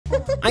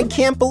I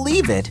can't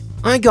believe it.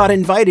 I got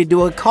invited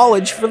to a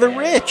college for the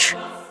rich.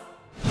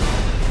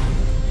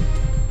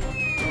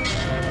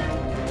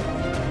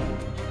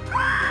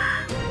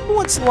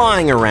 What's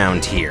lying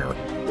around here?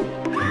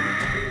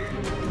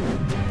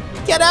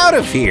 Get out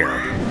of here!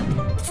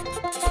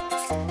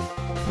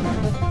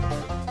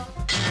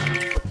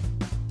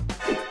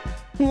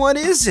 What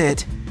is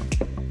it?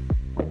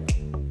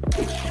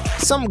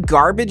 Some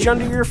garbage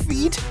under your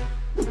feet?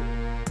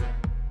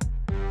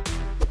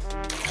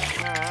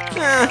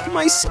 Ah,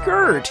 my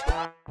skirt!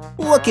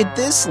 Look at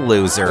this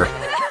loser!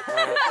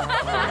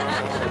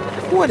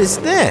 What is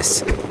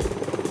this?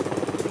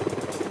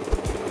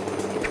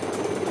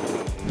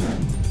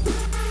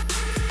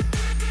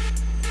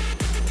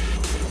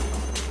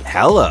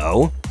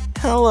 Hello?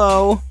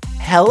 Hello?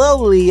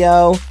 Hello,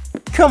 Leo!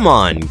 Come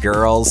on,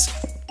 girls.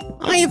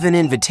 I have an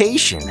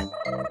invitation.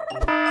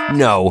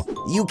 No,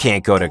 you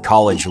can't go to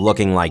college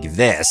looking like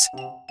this.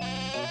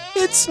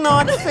 It's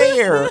not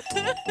fair.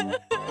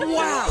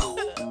 Wow.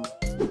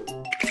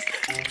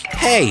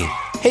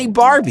 Hey,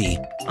 Barbie,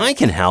 I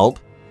can help.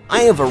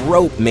 I have a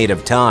rope made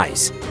of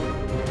ties.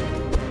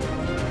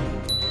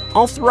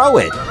 I'll throw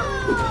it.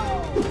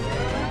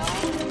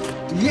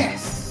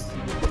 Yes.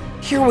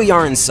 Here we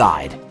are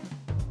inside.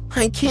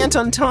 I can't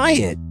untie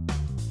it.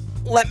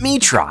 Let me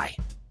try.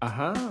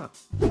 Uh-huh.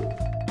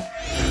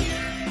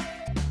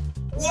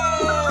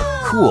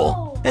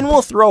 Cool, and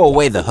we'll throw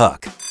away the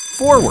hook.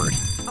 Forward.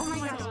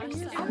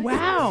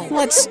 Wow.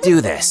 Let's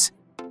do this.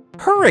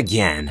 Her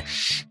again.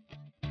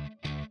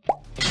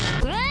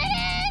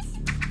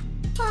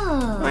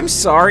 I'm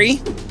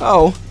sorry.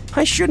 Oh,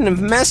 I shouldn't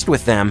have messed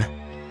with them.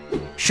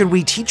 Should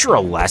we teach her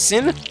a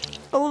lesson?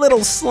 A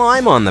little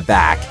slime on the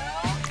back.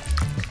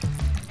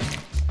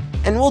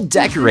 And we'll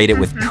decorate it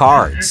with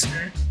cards.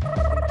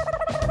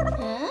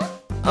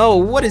 Oh,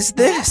 what is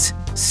this?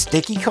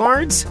 Sticky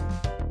cards?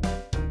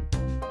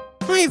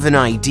 I have an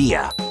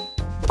idea.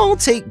 I'll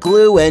take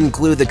glue and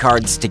glue the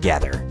cards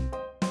together.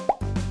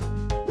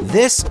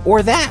 This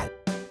or that.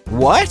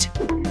 What?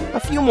 A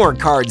few more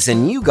cards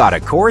and you got a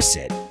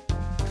corset.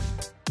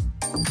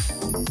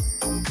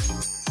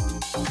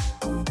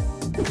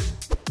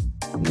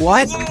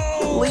 What?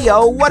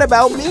 Leo, what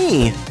about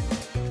me?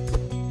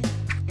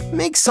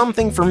 Make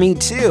something for me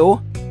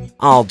too.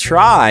 I'll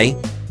try.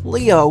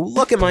 Leo,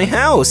 look at my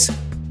house.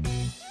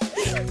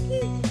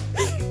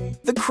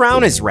 The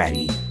crown is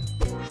ready.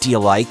 Do you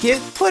like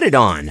it? Put it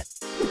on.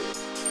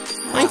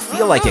 I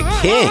feel like a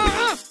king.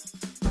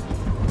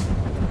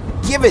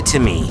 Give it to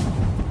me.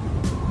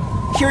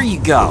 Here you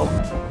go.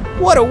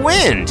 What a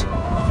wind!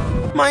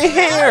 My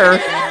hair!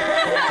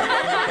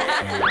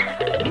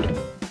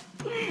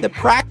 The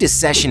practice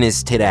session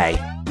is today.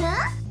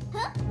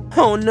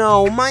 Oh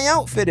no, my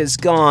outfit is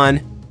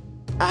gone.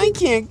 I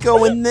can't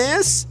go in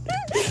this.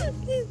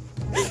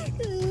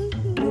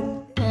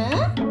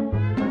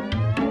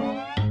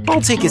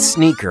 I'll take a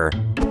sneaker.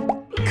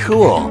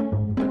 Cool.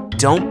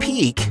 Don't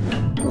peek.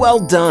 Well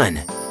done.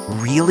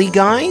 Really,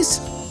 guys?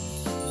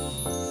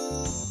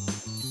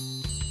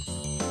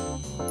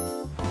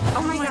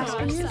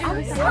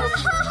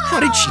 How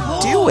did she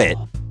do it?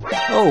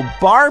 Oh,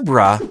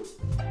 Barbara.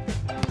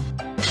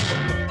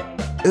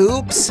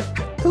 Oops.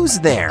 Who's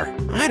there?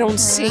 I don't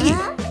see.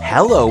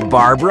 Hello,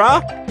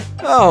 Barbara.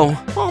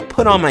 Oh, I'll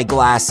put on my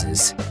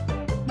glasses.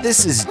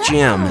 This is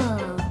Jim.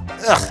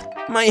 Ugh,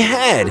 my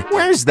head.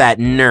 Where's that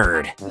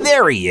nerd?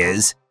 There he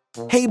is.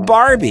 Hey,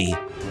 Barbie.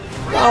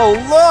 Oh,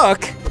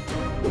 look.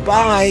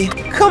 Bye.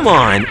 Come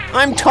on,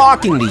 I'm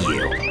talking to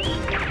you.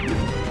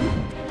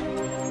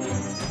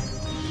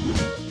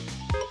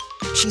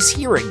 She's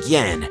here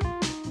again.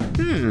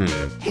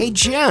 Hey,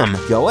 Jim,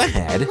 go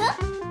ahead.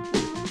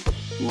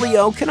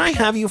 Leo, can I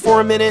have you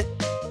for a minute?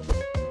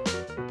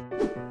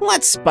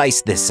 Let's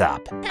spice this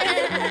up.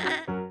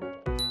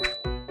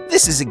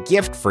 This is a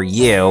gift for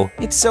you.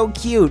 It's so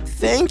cute,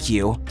 thank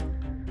you.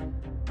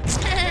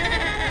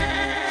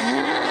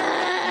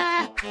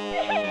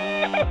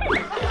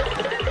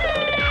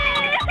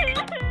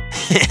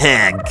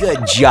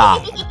 Good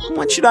job.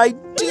 What should I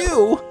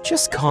do?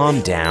 Just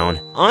calm down.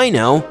 I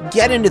know,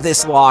 get into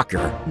this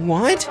locker.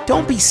 What?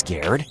 Don't be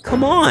scared.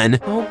 Come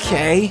on.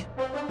 Okay.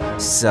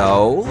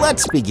 So,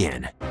 let's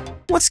begin.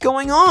 What's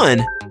going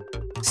on?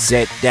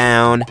 Sit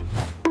down.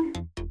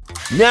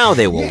 Now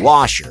they will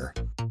wash her.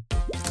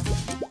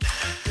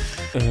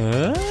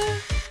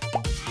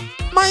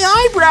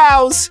 My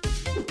eyebrows!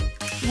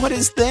 What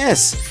is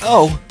this?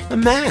 Oh, a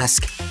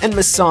mask and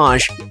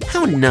massage.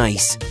 How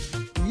nice.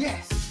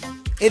 Yes.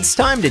 It's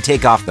time to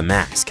take off the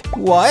mask.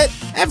 What?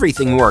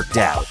 Everything worked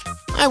out.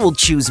 I will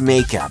choose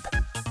makeup.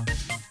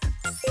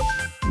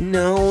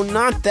 No,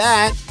 not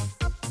that.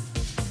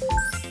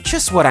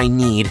 Just what I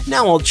need.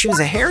 Now I'll choose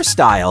a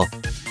hairstyle.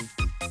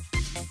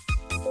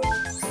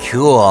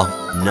 Cool.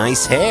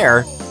 Nice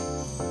hair.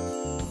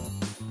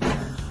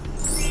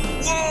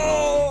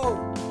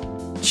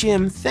 Whoa!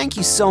 Jim, thank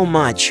you so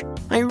much.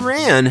 I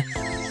ran.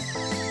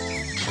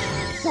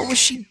 What was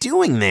she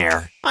doing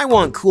there? I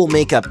want cool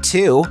makeup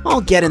too.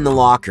 I'll get in the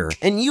locker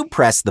and you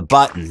press the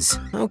buttons.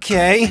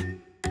 Okay.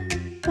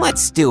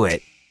 Let's do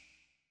it.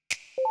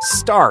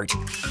 Start.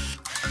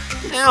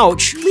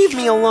 Ouch, leave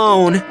me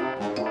alone.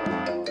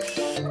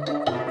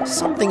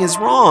 Something is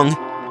wrong.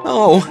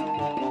 Oh,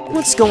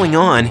 what's going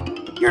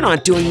on? You're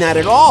not doing that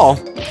at all.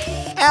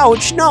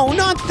 Ouch, no,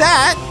 not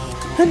that.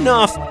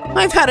 Enough,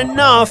 I've had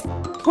enough.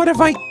 What have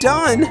I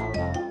done?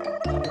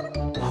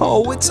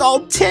 Oh, it's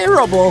all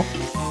terrible.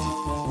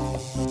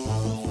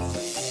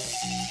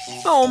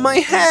 Oh, my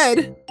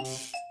head.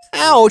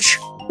 Ouch,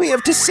 we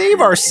have to save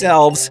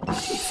ourselves.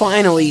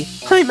 Finally,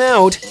 I'm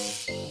out.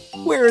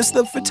 Where is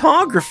the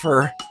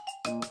photographer?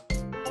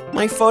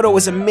 My photo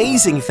was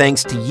amazing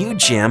thanks to you,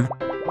 Jim.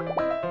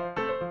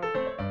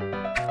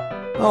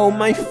 Oh,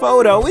 my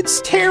photo, it's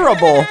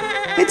terrible.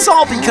 It's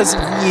all because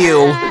of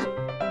you.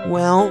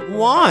 Well,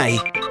 why?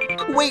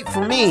 Wait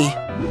for me.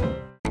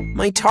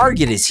 My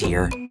target is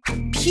here.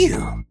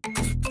 Pew.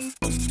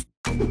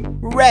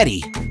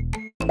 Ready.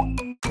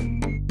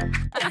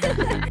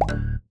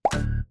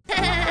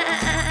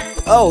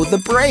 Oh, the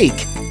break.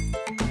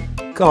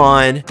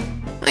 Gone.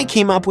 I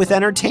came up with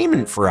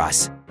entertainment for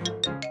us.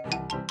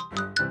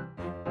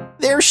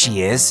 There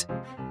she is.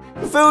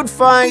 Food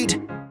fight.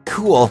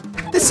 Cool.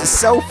 This is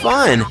so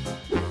fun.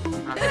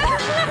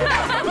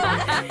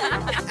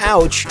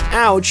 Ouch,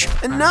 ouch,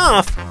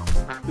 enough.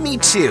 Me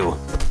too.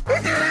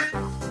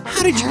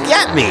 How did you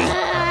get me?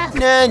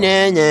 Nah,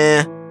 nah,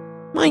 nah.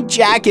 My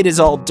jacket is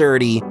all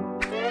dirty.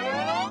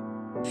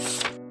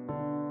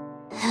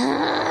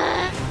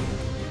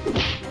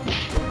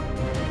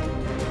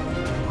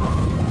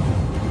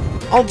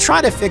 I'll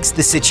try to fix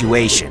the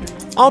situation.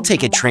 I'll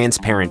take a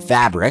transparent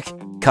fabric,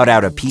 cut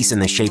out a piece in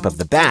the shape of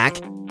the back,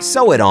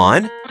 sew it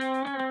on.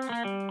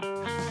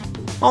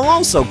 I'll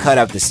also cut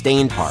out the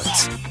stained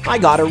parts. I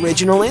got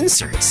original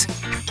inserts.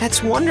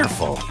 That's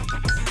wonderful.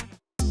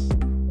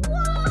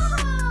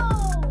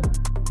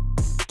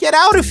 Get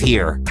out of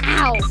here!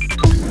 Ow!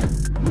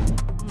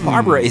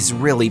 Barbara is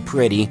really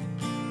pretty.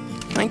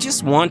 I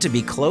just want to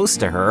be close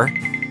to her.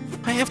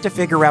 I have to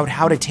figure out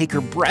how to take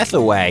her breath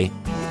away.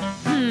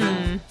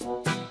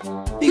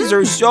 These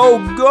are so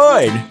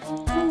good!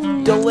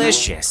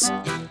 Delicious.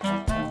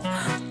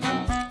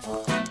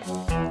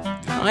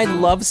 I'd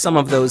love some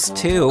of those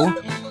too.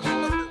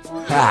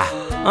 Ah,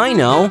 I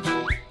know.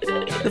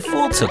 The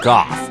fool took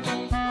off.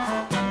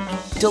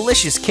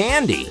 Delicious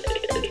candy.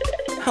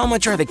 How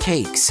much are the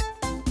cakes?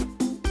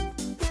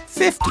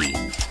 50.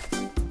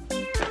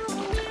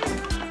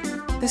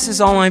 This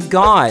is all I've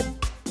got.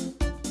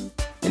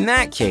 In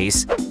that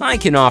case, I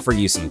can offer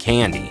you some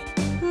candy.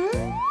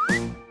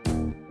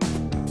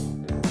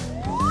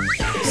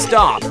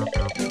 Stop!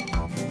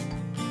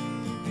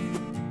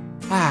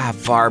 Ah,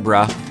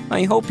 Barbara,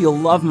 I hope you'll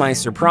love my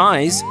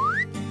surprise.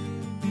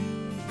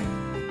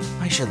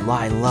 I should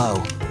lie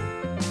low.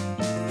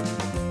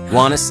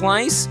 Want a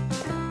slice?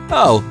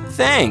 Oh,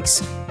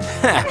 thanks.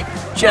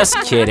 Just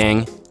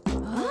kidding.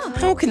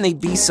 How can they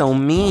be so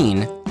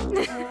mean?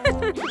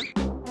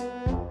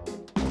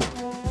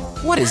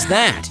 What is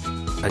that?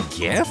 A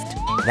gift?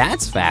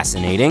 That's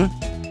fascinating.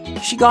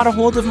 She got a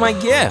hold of my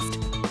gift.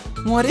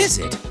 What is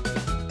it?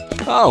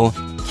 Oh,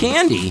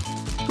 candy.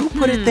 Who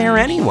put it there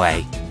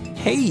anyway?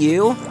 Hey,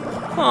 you.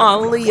 Aw,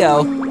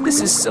 Leo,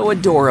 this is so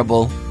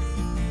adorable.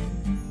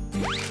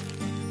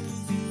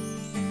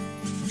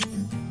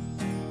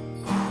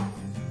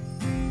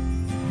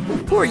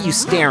 Who are you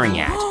staring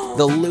at?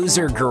 The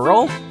loser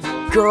girl?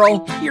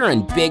 Girl, you're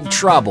in big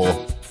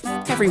trouble.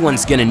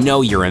 Everyone's gonna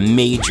know you're a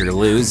major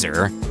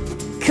loser.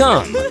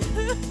 Come.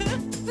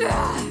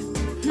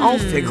 I'll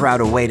figure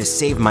out a way to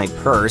save my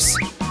purse.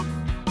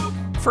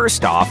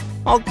 First off,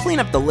 I'll clean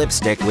up the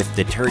lipstick with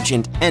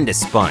detergent and a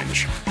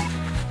sponge.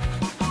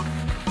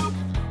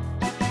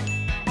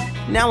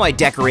 Now I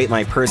decorate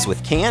my purse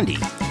with candy.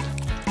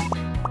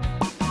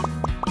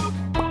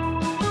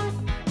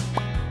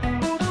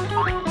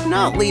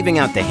 Not leaving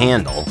out the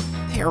handle.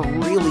 They're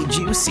really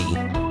juicy.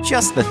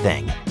 Just the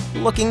thing.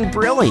 Looking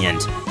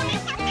brilliant.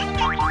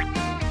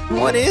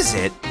 What is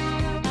it?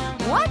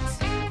 What?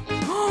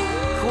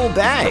 Cool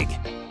bag.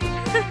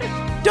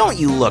 Don't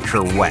you look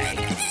her way.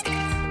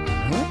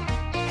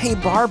 Hey,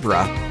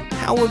 Barbara,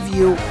 how have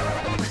you...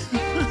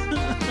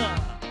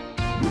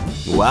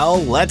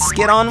 Well, let's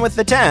get on with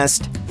the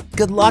test.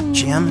 Good luck,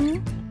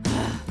 Jim.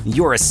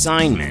 Your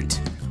assignment.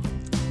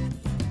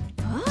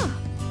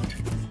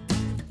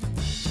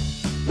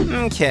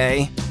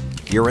 Okay.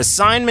 Your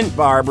assignment,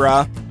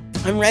 Barbara.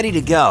 I'm ready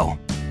to go.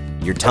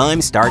 Your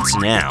time starts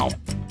now.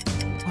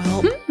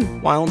 Well,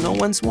 while no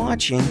one's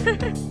watching.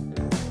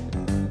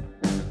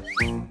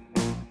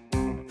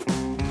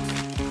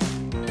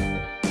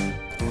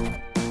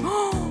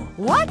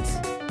 What?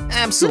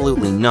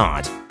 Absolutely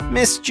not.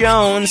 Miss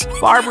Jones,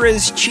 Barbara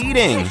is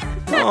cheating.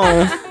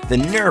 Oh, the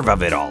nerve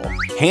of it all.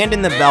 Hand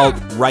in the belt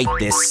right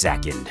this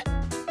second.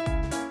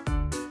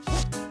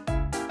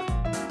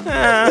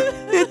 Ah,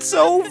 it's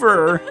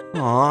over.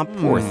 Aw,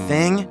 poor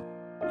thing.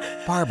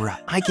 Barbara,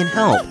 I can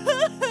help.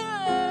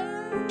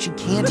 She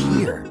can't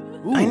hear.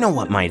 I know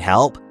what might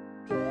help.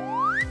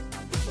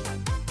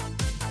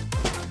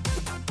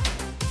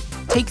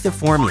 Take the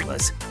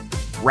formulas.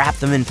 wrap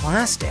them in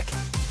plastic.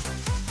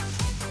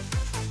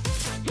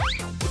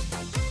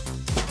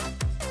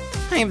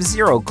 I have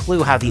zero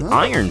clue how the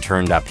iron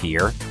turned up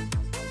here.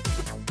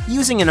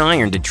 Using an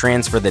iron to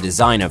transfer the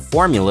design of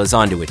formulas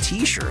onto a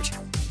t-shirt.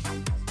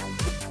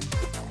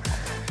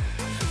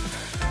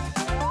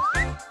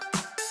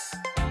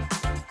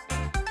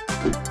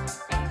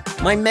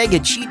 My mega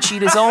cheat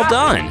sheet is all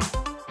done.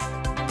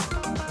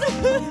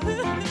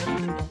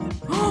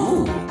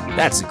 Ooh,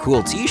 that's a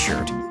cool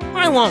t-shirt.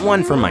 I want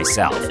one for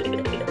myself.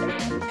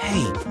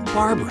 Hey,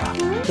 Barbara,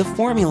 the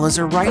formulas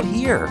are right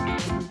here.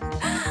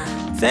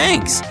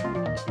 Thanks.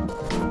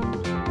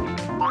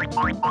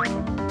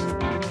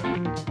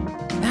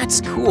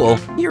 That's cool.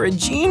 You're a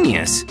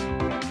genius.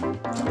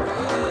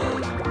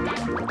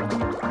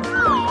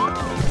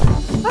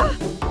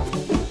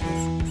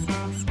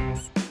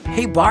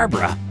 Hey,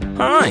 Barbara.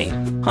 Hi.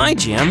 Hi,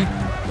 Jim.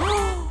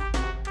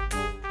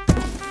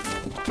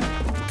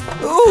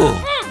 Ooh,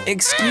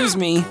 excuse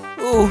me.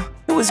 Ooh,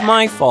 it was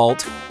my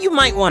fault. You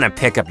might want to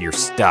pick up your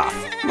stuff.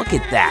 Look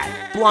at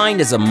that, blind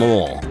as a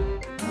mole.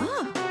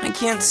 I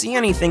can't see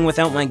anything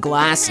without my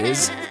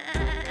glasses.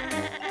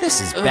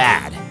 This is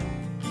bad.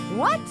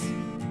 What?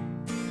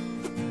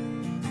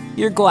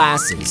 Your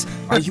glasses.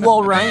 Are you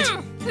all right?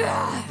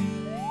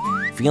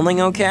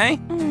 Feeling okay?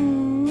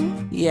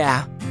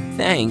 Yeah,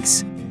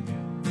 thanks.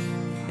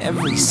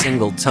 Every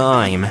single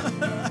time.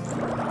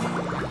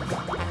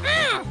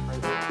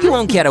 You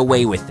won't get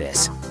away with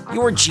this.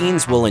 Your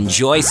jeans will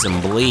enjoy some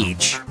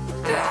bleach.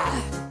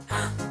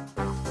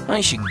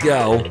 I should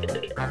go.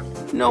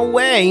 No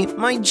way,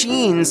 my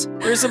jeans.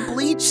 There's a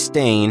bleach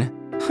stain.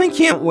 I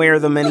can't wear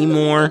them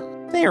anymore.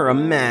 They are a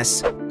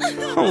mess.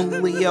 Oh,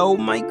 Leo,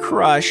 my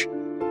crush.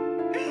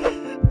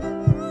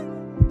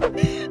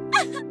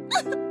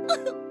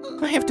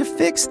 I have to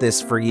fix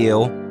this for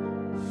you.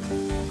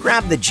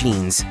 Grab the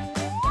jeans,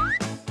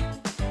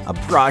 a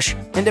brush,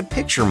 and a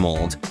picture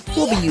mold.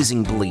 We'll be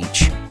using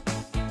bleach.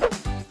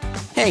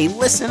 Hey,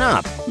 listen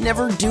up.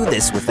 Never do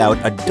this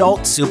without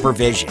adult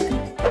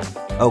supervision.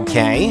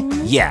 Okay?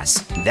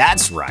 Yes,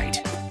 that's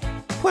right.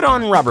 Put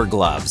on rubber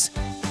gloves.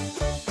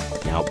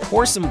 Now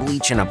pour some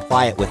bleach and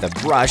apply it with a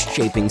brush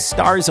shaping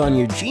stars on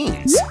your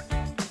jeans.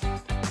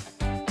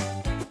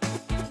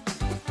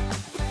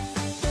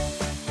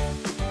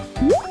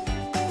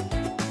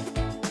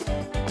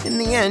 In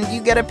the end,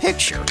 you get a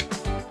picture.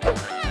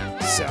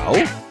 So?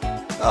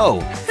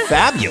 Oh,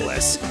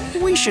 fabulous.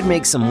 We should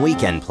make some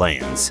weekend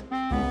plans.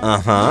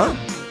 Uh-huh.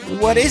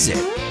 What is it?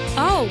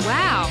 Oh,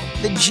 wow.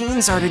 The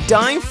jeans are to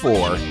die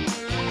for.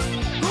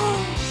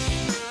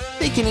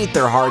 They can eat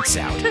their hearts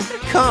out.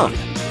 Come.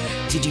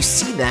 Did you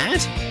see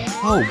that?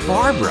 Oh,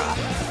 Barbara.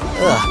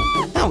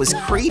 Ugh, that was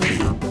creepy.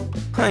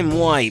 I'm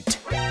wiped.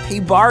 Hey,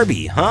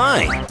 Barbie,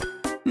 hi.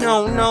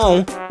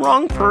 No,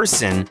 wrong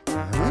person.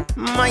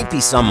 Might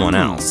be someone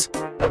else.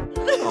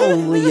 Oh,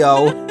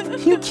 Leo,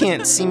 you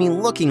can't see me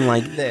looking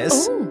like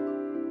this.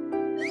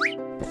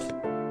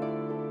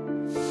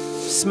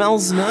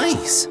 Smells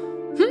nice.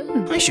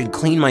 I should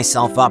clean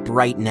myself up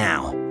right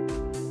now.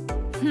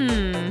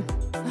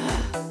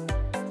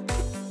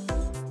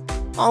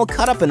 I'll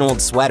cut up an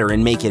old sweater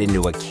and make it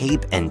into a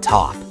cape and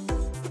top.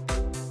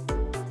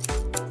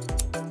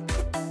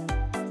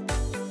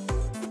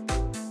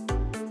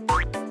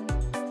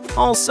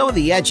 I'll sew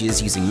the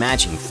edges using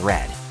matching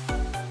thread.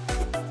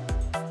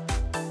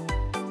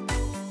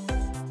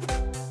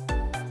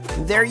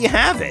 There you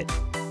have it.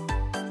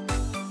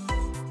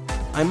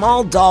 I'm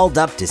all dolled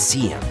up to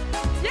see him.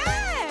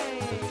 Yay!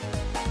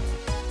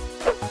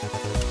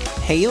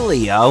 Hey,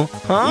 Leo.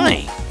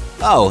 Hi.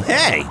 Oh,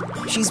 hey.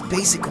 She's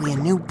basically a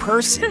new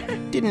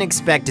person. Didn't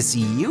expect to see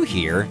you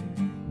here.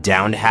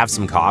 Down to have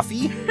some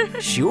coffee?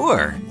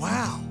 Sure.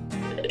 Wow.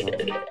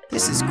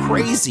 This is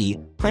crazy.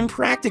 I'm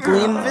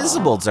practically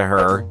invisible to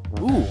her.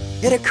 Ooh,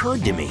 it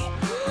occurred to me.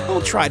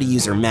 I'll try to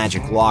use her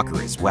magic locker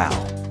as well.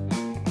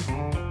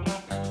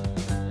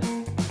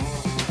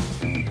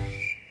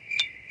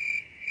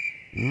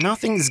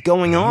 Nothing's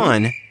going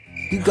on.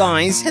 You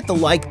guys, hit the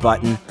like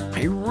button.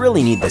 I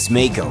really need this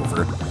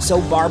makeover,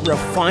 so Barbara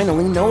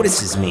finally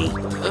notices me.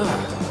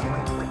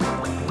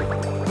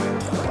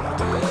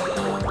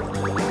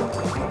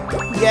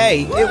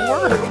 Yay, it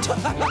worked!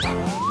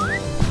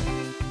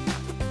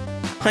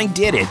 I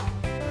did it.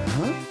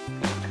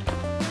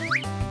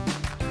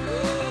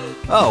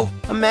 Oh,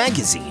 a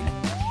magazine.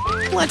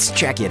 Let's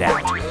check it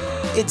out.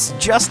 It's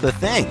just the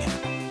thing.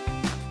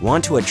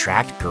 Want to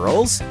attract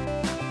girls?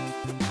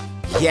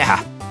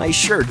 Yeah, I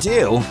sure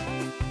do.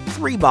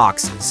 3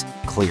 boxes,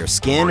 clear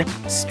skin,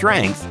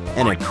 strength,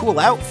 and a cool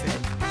outfit.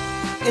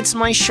 It's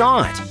my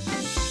shot.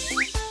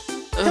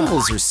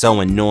 Pimples are so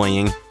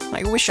annoying.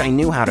 I wish I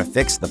knew how to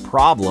fix the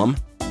problem.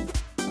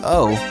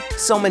 Oh,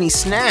 so many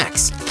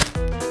snacks.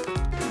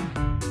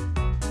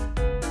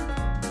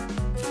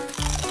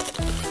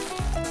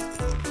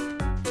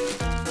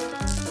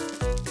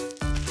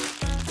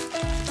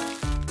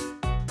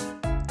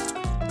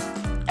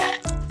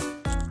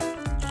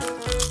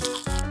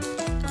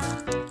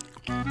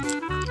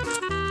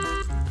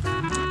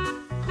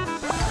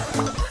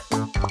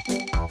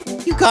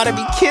 gotta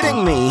be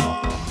kidding me!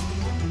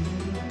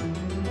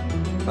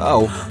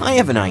 Oh, I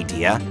have an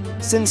idea.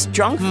 Since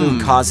junk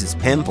food causes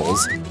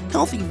pimples,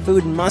 healthy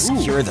food must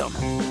cure them.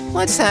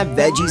 Let's have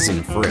veggies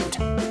and fruit.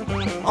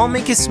 I'll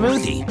make a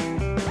smoothie.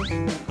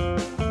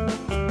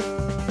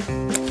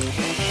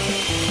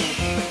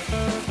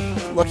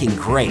 Looking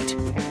great.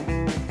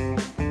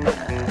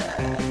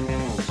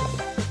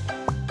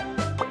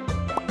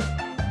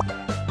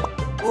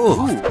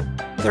 Ooh,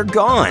 they're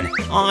gone.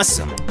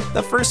 Awesome.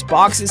 The first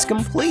box is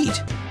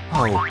complete.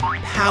 Oh,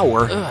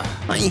 power.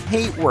 I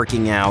hate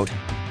working out.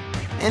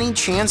 Any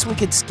chance we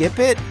could skip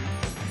it?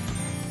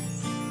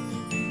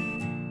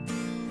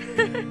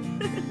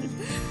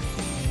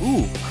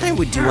 Ooh, I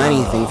would do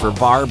anything for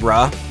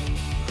Barbara.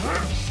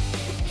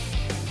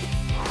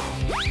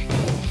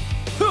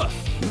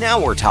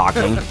 Now we're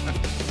talking.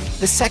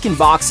 The second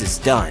box is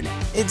done.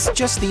 It's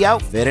just the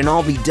outfit and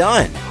I'll be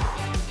done.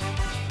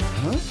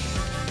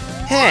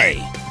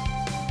 Hey!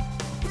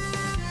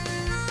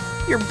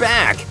 You're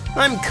back!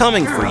 I'm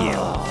coming for you!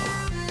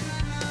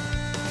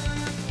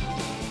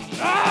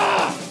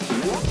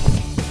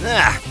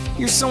 Ah!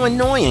 You're so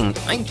annoying!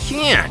 I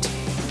can't!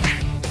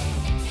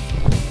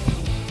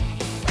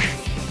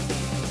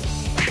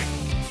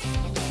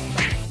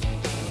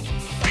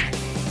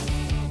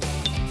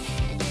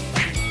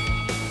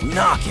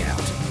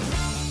 Knockout!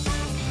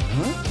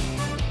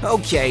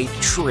 Okay,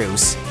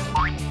 truce.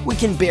 We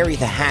can bury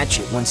the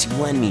hatchet once you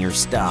lend me your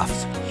stuff.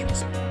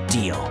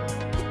 Deal.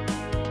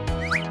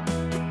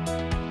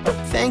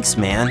 Thanks,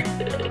 man.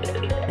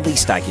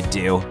 Least I could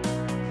do.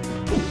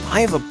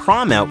 I have a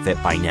prom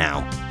outfit by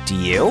now. Do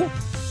you?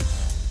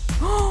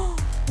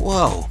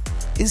 Whoa,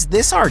 is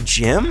this our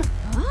gym?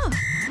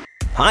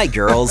 Hi,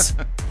 girls.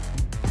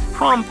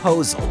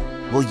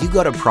 Promposal. Will you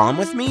go to prom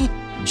with me?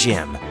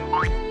 Jim.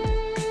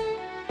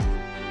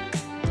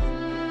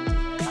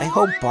 I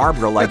hope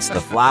Barbara likes the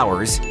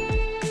flowers.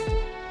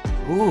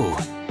 Ooh,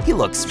 he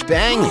looks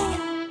banging.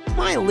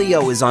 My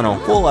Leo is on a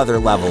whole other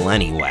level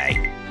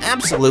anyway.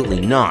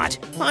 Absolutely not.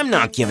 I'm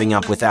not giving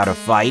up without a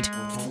fight.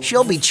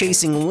 She'll be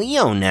chasing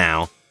Leo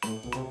now.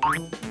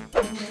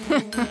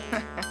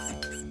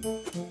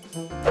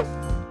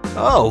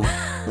 Oh,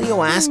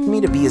 Leo asked me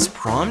to be his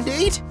prom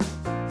date?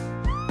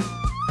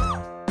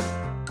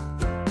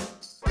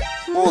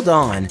 Hold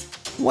on.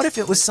 What if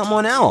it was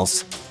someone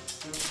else?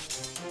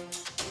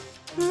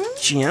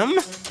 Jim?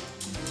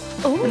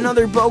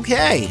 Another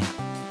bouquet.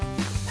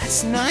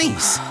 That's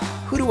nice.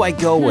 Who do I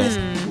go with?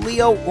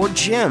 Leo or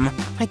Jim?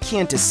 I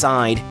can't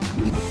decide.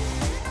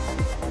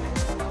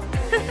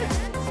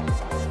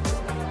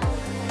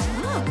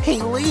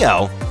 Hey,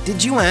 Leo,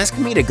 did you ask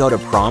me to go to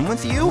prom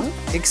with you?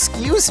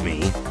 Excuse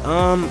me?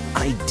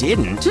 I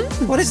didn't.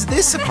 What is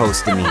this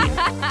supposed to mean?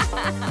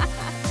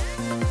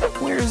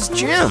 Where's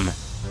Jim?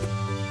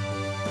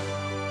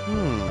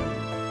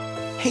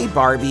 Hey,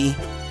 Barbie.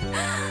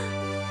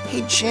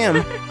 Hey,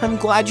 Jim, I'm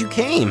glad you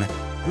came.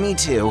 Me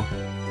too.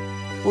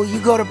 Will you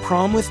go to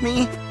prom with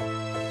me?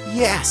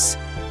 Yes.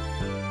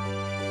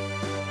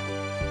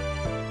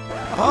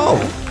 Oh,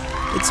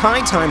 it's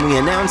high time we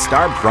announced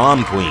our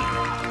prom queen.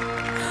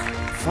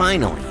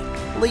 Finally,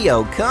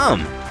 Leo,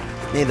 come.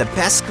 May the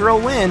best girl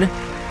win.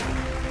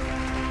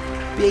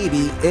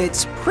 Baby,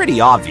 it's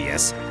pretty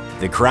obvious.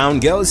 The crown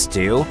goes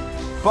to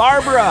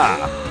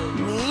Barbara.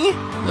 Me?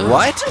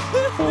 What?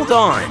 Hold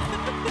on.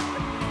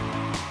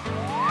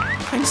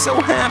 I'm so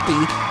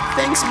happy.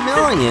 Thanks a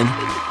million.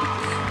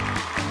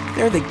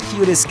 They're the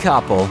cutest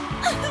couple.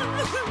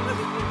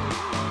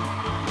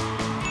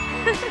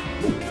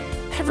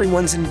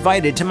 Everyone's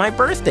invited to my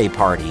birthday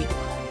party.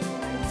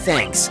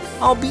 Thanks,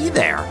 I'll be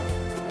there.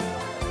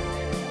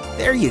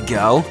 There you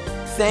go.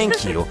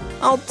 Thank you.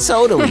 I'll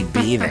totally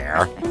be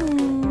there.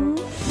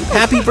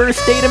 Happy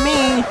birthday to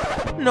me.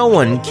 No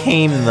one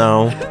came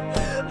though.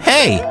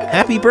 Hey,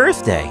 happy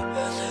birthday.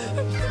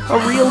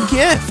 A real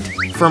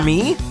gift. For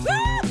me?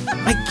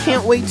 I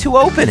can't wait to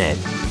open it.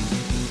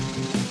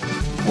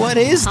 What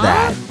is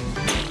that?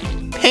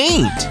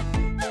 Paint!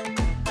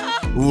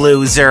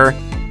 Loser!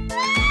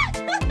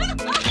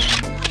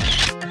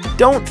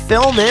 Don't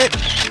film it!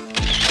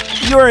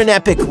 You're an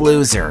epic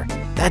loser.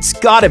 That's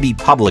gotta be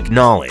public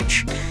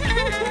knowledge.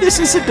 This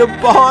is a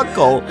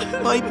debacle.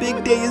 My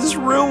big day is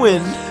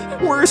ruined.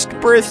 Worst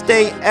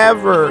birthday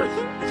ever.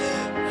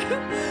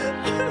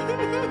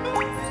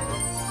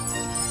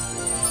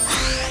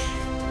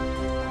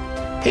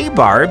 Hey,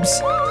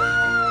 Barbs.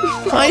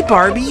 Hi,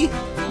 Barbie.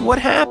 What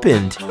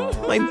happened?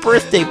 My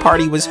birthday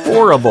party was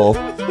horrible.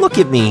 Look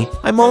at me.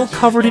 I'm all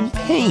covered in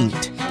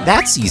paint.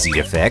 That's easy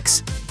to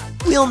fix.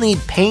 We'll need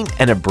paint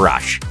and a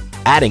brush,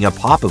 adding a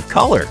pop of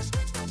color.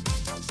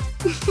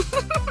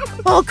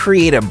 I'll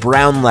create a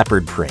brown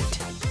leopard print.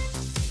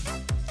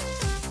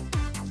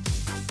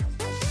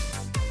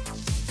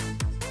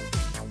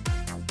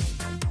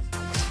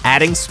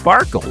 Adding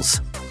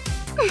sparkles.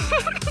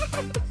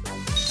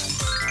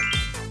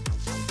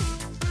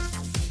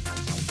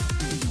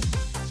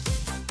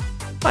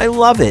 I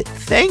love it,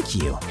 thank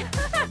you.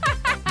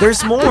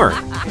 There's more.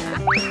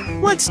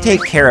 Let's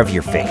take care of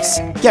your face.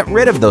 Get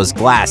rid of those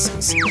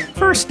glasses.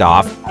 First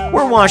off,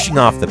 we're washing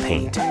off the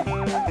paint.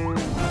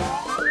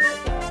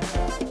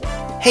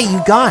 Hey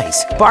you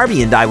guys,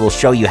 Barbie and I will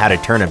show you how to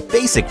turn a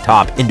basic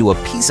top into a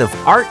piece of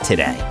art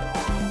today.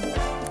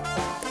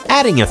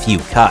 Adding a few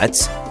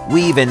cuts,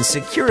 weave and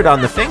secure it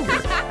on the finger.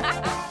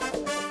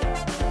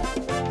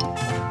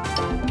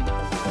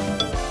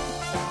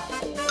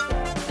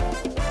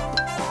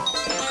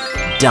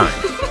 Done.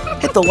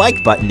 Hit the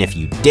like button if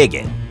you dig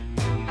it.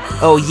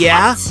 Oh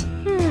yeah?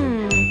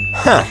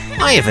 Huh,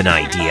 I have an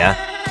idea.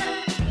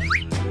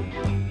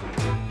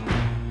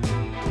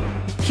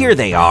 Here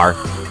they are.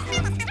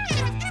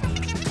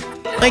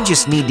 I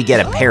just need to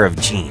get a pair of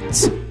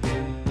jeans.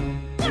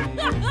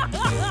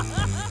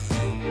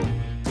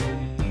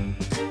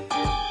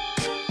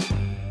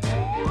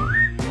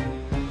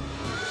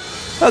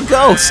 A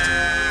ghost!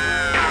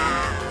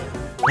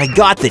 I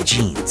got the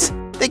jeans.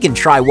 They can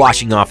try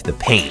washing off the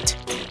paint.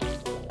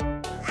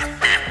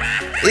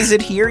 Is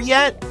it here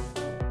yet?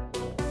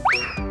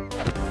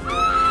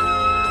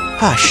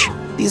 Hush,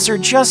 these are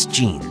just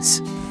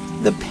jeans.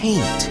 The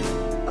paint.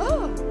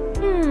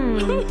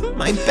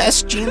 My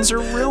best jeans are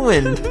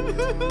ruined.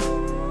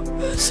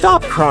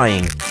 Stop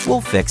crying,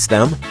 we'll fix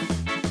them.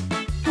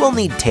 We'll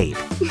need tape.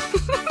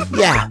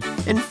 Yeah,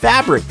 and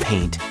fabric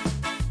paint.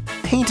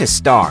 Paint a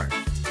star.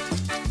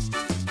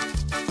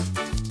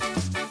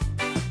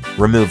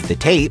 Remove the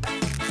tape.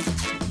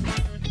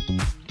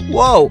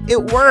 Whoa,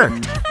 it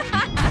worked!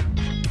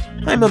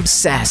 I'm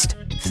obsessed.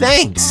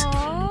 Thanks.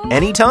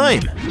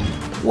 Anytime.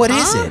 What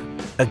is it?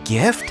 A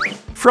gift?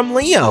 From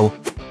Leo.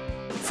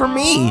 For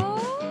me.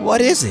 What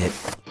is it?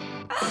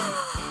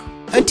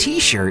 A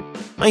t-shirt.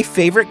 My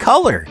favorite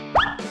color.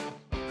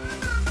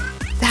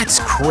 That's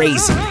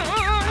crazy.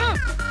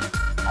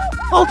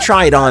 I'll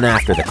try it on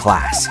after the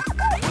class.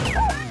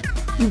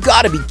 You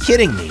gotta be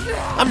kidding me.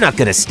 I'm not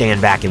gonna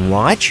stand back and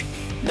watch.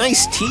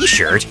 Nice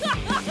t-shirt.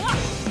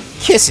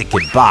 Kiss it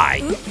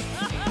goodbye.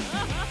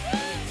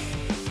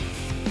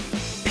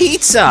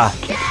 Pizza!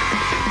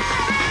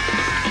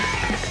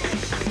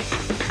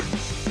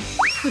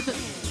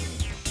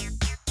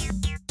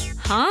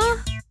 Huh?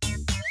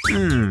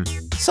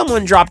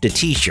 Someone dropped a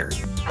t-shirt.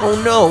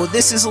 Oh no,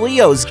 this is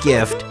Leo's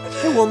gift.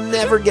 I will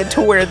never get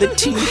to wear the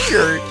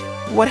t-shirt.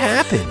 What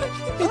happened?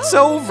 It's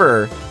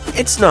over.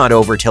 It's not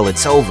over till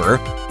it's over.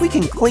 We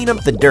can clean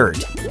up the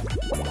dirt.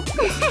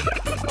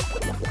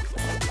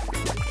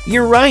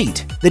 You're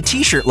right. The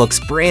t-shirt looks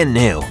brand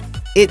new.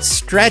 It's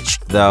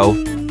stretched though.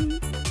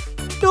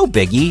 No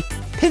biggie.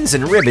 Pins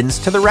and ribbons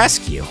to the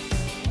rescue.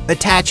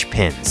 Attach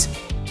pins.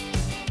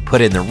 Put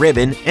in the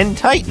ribbon and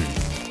tighten.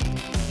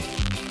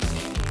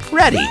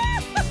 Ready.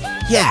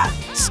 Yeah,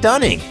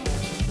 stunning.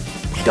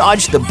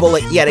 Dodge the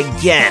bullet yet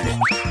again.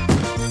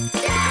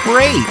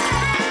 Great.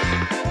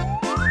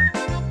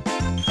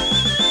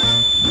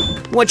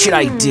 What should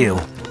I do?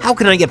 How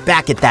can I get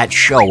back at that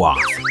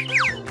show-off?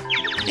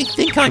 I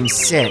think I'm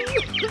sick.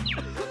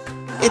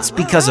 It's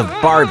because of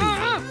Barbie.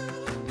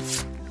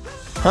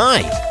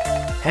 Hi.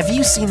 Have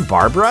you seen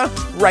Barbara?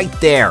 Right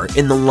there,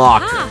 in the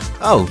locker.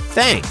 Oh,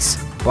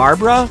 thanks.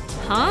 Barbara?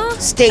 Huh?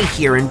 Stay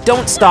here and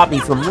don't stop me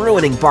from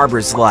ruining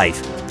Barbara's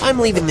life. I'm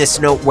leaving this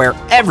note where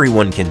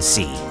everyone can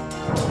see.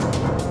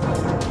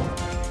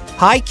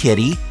 Hi,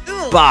 Kitty.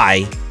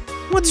 Bye.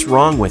 What's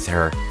wrong with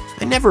her?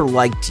 I never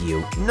liked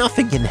you.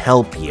 Nothing can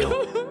help you.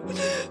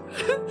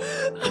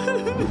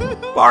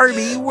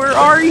 Barbie, where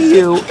are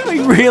you?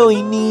 I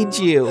really need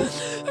you.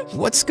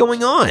 What's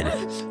going on?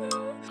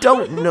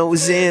 Don't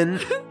nose in.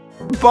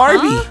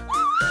 Barbie,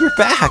 you're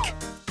back.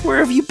 Where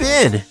have you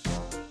been?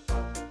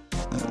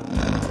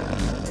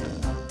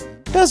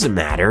 Doesn't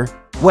matter.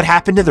 What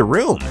happened to the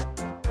room?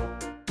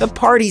 The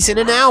party's in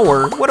an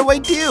hour. What do I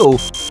do?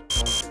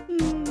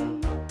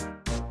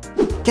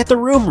 Get the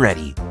room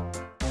ready.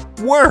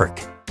 Work.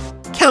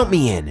 Count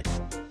me in.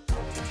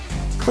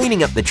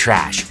 Cleaning up the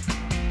trash.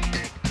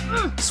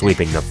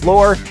 Sweeping the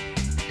floor.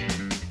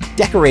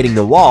 Decorating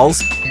the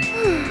walls.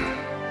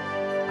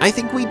 I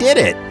think we did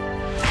it.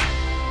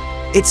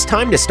 It's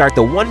time to start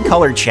the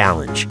one-color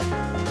challenge.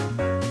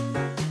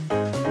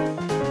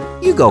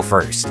 You go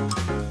first.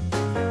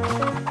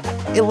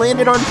 It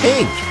landed on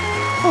pink.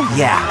 Oh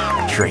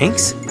yeah,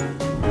 drinks?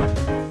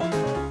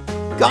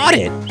 Got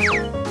it.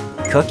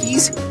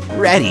 Cookies?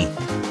 Ready.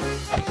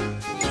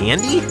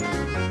 Candy?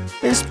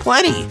 There's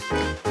plenty.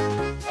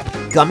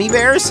 Gummy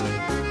bears?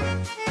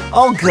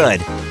 All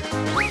good.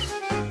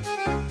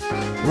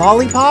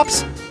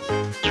 Lollipops?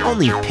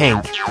 Only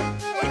pink.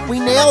 We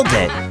nailed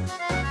it.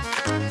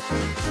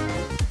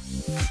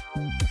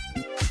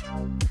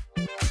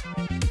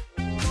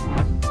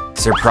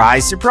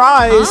 Surprise,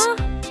 surprise! Huh?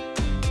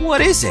 What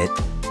is it?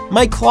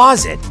 My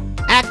closet.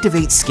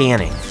 Activate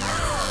scanning.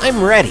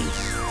 I'm ready.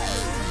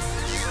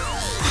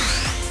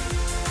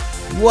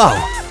 Whoa,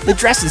 the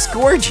dress is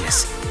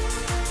gorgeous.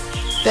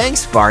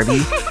 Thanks,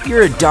 Barbie.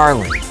 You're a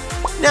darling.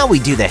 Now we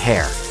do the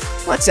hair.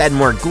 Let's add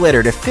more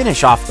glitter to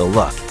finish off the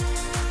look.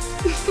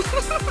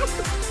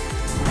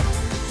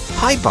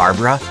 Hi,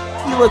 Barbara.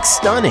 You look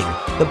stunning.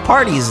 The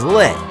party's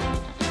lit.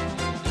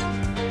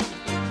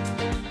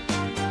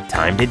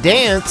 Time to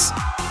dance.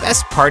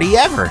 Best party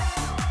ever.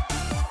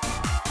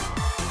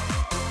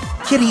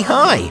 Kitty,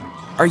 hi.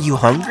 Are you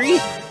hungry?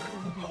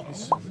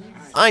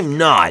 I'm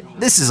not.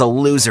 This is a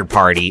loser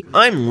party.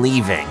 I'm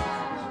leaving.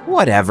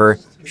 Whatever.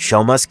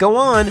 Show must go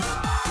on.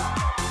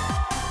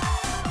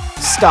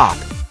 Stop.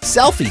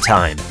 Selfie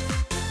time.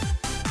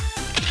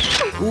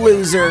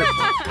 Loser.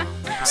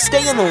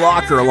 Stay in the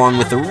locker along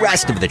with the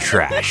rest of the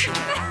trash.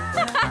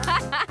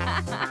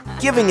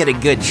 Giving it a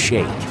good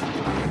shake.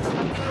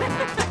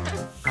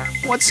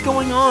 What's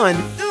going on?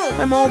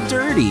 I'm all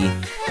dirty.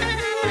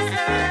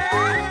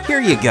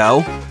 Here you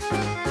go.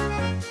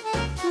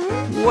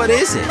 What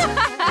is it?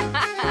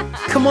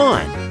 Come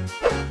on.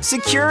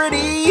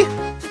 Security!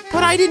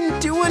 But I didn't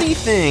do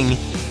anything.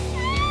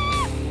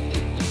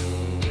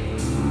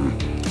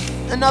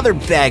 Another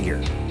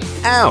beggar.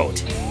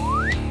 Out.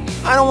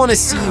 I don't want to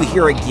see you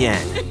here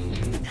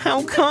again.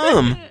 How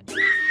come?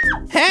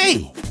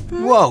 Hey!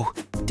 Whoa,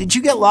 did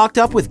you get locked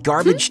up with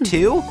garbage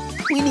too?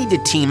 We need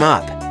to team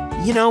up.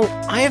 You know,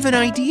 I have an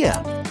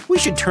idea. We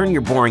should turn your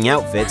boring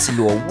outfits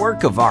into a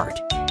work of art.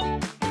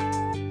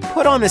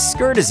 Put on a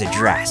skirt as a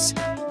dress.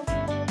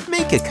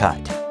 Make a cut.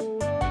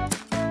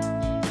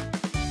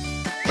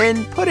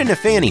 And put in a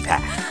fanny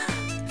pack.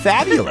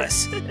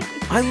 Fabulous.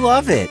 I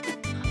love it.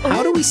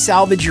 How do we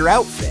salvage your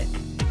outfit?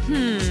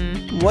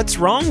 What's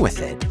wrong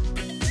with it?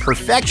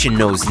 Perfection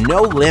knows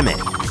no limit.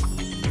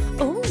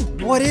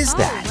 What is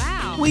that?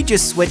 Wow. We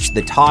just switched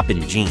the top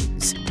and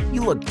jeans.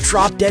 You look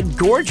drop-dead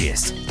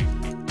gorgeous.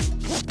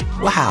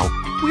 Wow,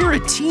 we're a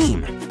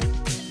team.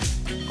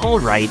 All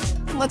right,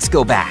 let's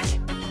go back.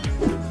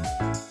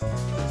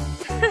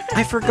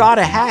 I forgot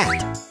a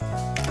hat.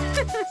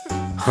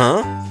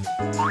 Huh?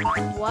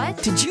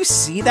 What? Did you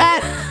see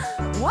that?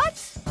 What?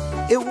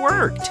 It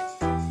worked.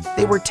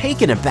 They were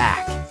taken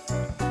aback.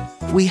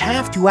 We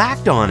have to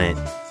act on it.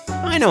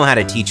 I know how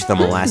to teach them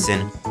a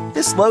lesson.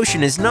 This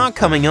lotion is not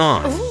coming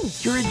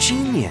off. You're a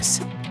genius.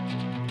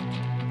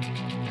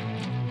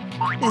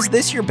 Is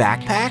this your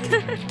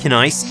backpack? Can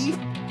I see?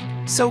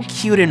 So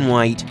cute and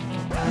white.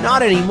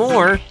 Not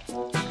anymore.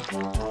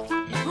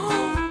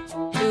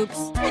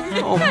 Oops.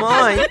 Oh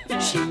my,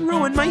 she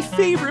ruined my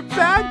favorite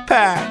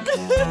backpack.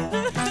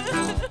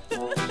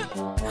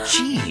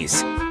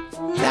 Jeez,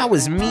 that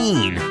was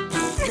mean.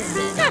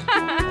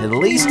 At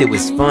least it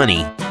was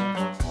funny.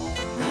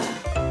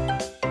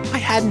 I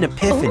had an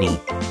epiphany.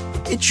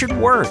 It should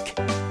work.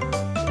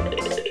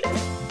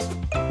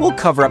 We'll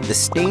cover up the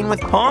stain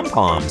with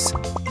pom-poms.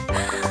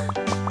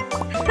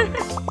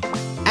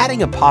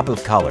 Adding a pop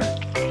of color.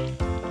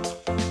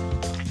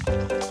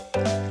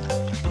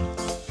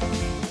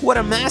 What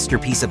a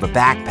masterpiece of a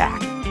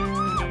backpack.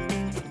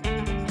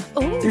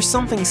 There's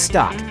something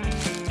stuck.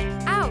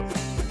 Ouch.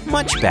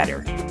 Much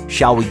better.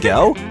 Shall we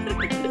go?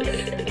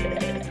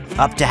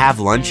 Up to have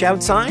lunch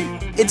outside?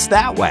 It's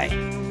that way.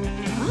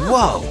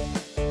 Whoa.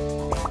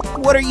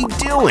 What are you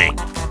doing?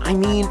 I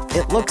mean,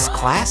 it looks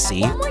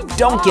classy.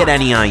 Don't get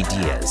any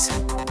ideas.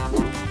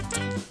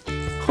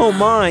 Oh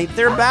my,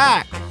 they're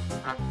back.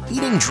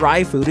 Eating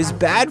dry food is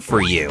bad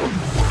for you.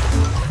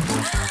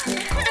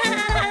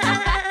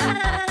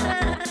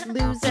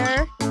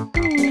 Loser.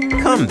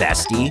 Come,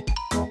 bestie.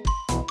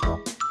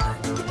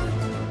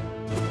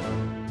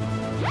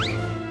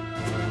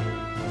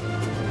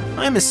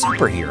 I'm a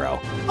superhero.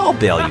 I'll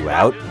bail you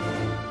out.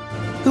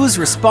 Who's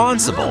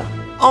responsible?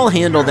 I'll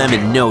handle them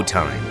in no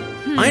time.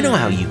 I know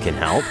how you can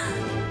help.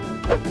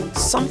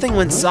 Something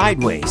went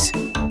sideways.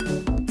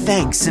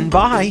 Thanks and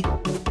bye.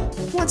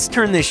 Let's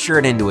turn this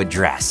shirt into a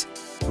dress.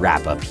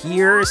 Wrap up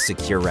here,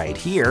 secure right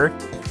here.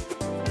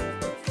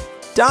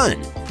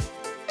 Done.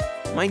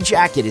 My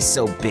jacket is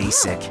so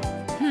basic.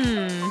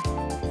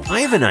 I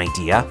have an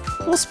idea.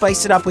 We'll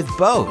spice it up with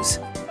bows.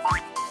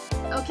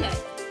 Okay.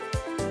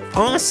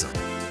 Awesome.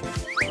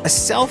 A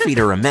selfie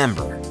to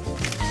remember.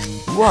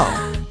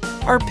 Whoa,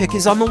 our pic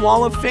is on the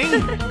wall of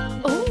fame.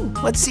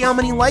 Let's see how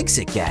many likes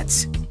it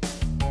gets.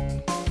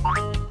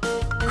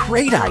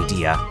 Great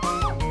idea.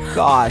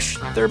 Gosh,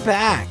 they're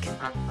back.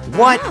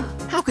 What?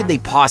 How could they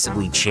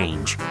possibly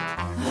change?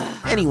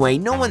 Anyway,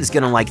 no one's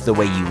gonna like the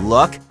way you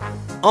look.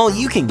 All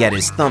you can get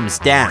is thumbs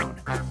down.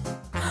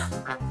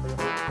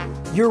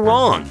 You're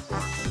wrong.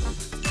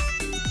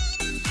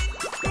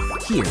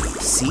 Here,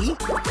 see?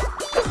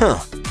 Huh,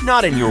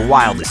 not in your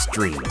wildest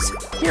dreams.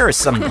 Here are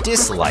some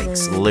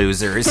dislikes,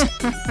 losers.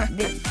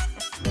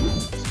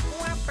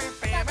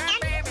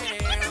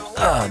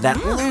 That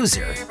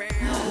loser.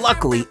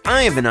 Luckily,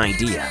 I have an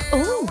idea.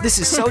 This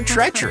is so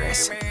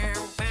treacherous.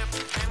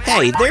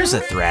 Hey, there's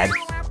a thread.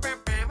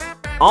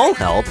 I'll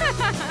help.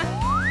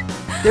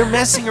 They're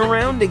messing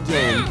around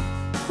again.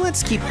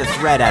 Let's keep the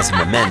thread as a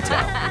memento.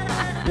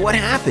 What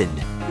happened?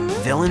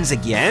 Villains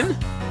again?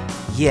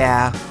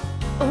 Yeah.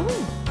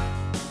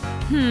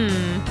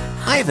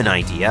 I have an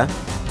idea.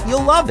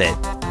 You'll love it.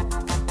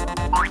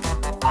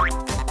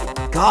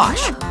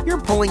 Gosh,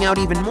 you're pulling out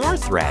even more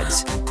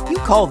threads. You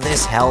call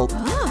this help?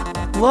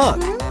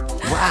 Look.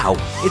 Wow,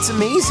 it's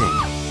amazing.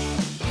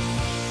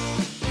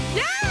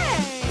 Yay!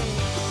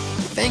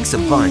 Thanks a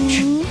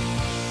bunch.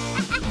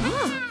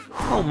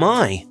 Oh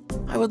my,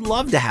 I would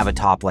love to have a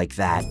top like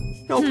that.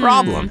 No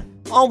problem.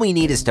 All we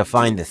need is to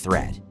find the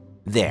thread.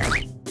 There,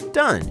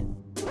 done.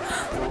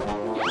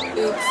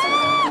 Oops.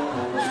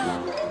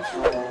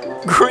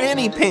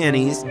 Granny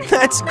panties,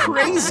 that's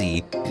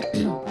crazy.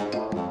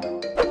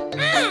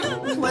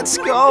 Let's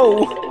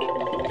go.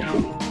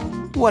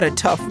 What a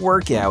tough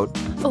workout.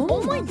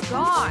 Oh my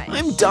god.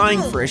 I'm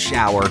dying for a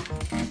shower.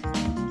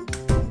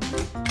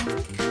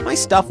 My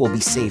stuff will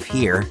be safe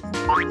here.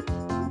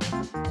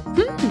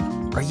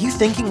 Are you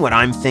thinking what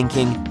I'm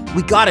thinking?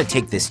 We gotta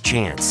take this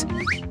chance.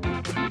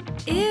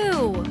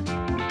 Ew.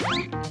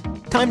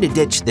 Time to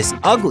ditch this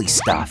ugly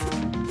stuff.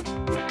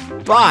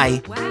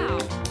 Bye, Wow.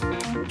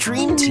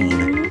 Dream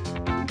Team.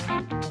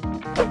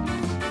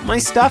 My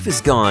stuff is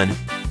gone.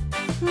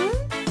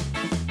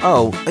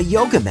 Oh, a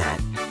yoga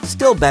mat.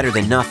 Still better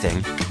than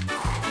nothing.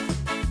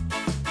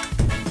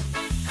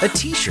 A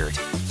t-shirt.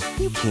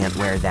 You can't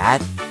wear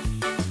that.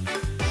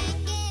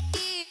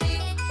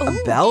 A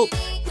belt?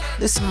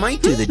 This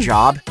might do the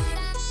job.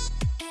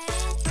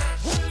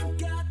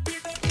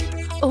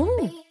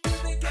 Oh.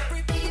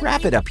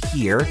 Wrap it up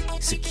here,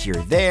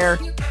 secure there.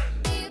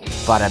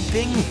 Bada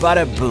bing,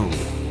 bada boom.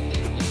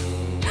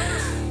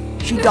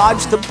 She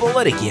dodged the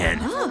bullet again.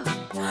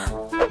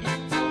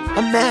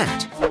 A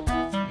mat.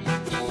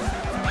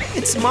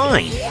 It's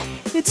mine.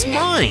 It's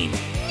mine.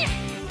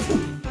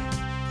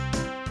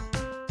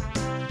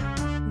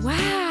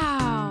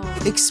 Wow.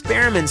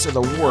 Experiments are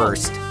the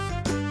worst.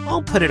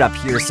 I'll put it up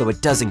here so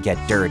it doesn't get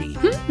dirty.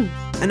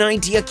 An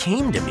idea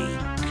came to me.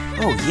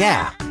 Oh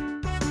yeah.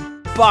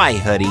 Bye,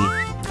 hoodie.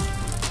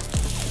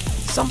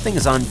 Something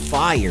is on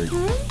fire.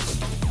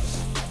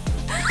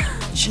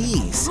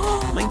 Jeez,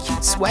 my cute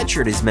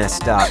sweatshirt is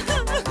messed up.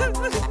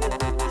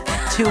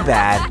 Too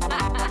bad.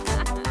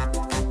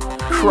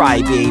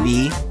 Cry,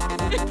 baby.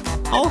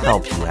 I'll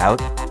help you out.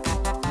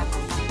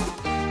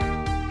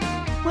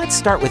 Let's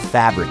start with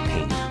fabric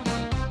paint.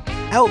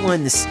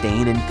 Outline the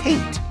stain and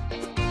paint.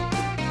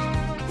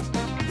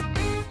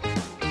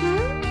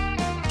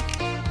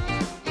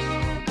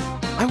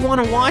 I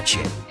want to watch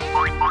it.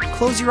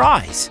 Close your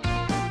eyes.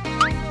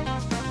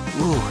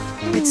 Ooh,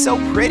 it's so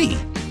pretty.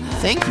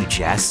 Thank you,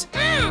 Jess.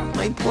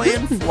 My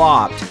plan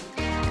flopped.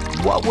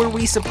 What were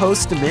we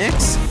supposed to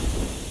mix?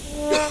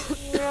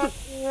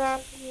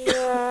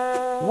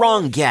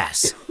 Wrong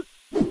guess.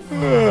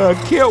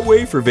 Can't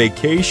wait for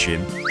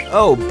vacation.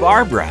 Oh,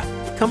 Barbara,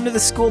 come to the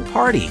school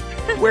party.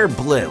 Wear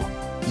blue.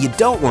 You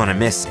don't want to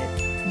miss it.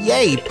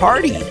 Yay,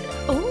 party!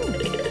 Oh.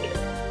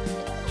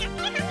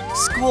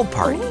 School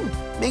party.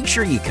 Make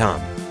sure you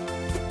come.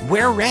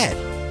 Wear red.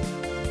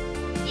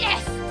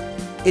 Yes.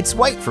 It's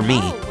white for me.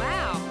 Oh,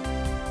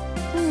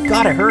 wow.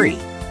 Gotta hurry.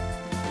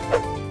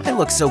 I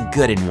look so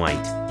good in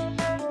white.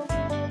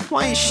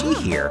 Why is she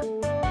here?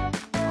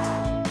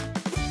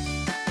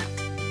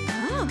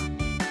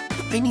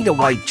 I need a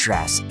white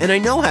dress, and I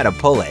know how to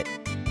pull it.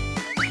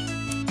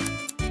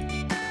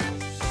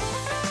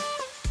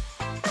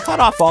 Cut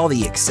off all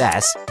the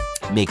excess,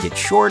 make it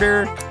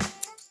shorter.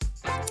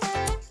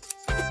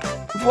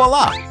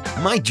 Voila!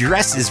 My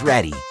dress is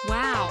ready.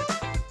 Wow.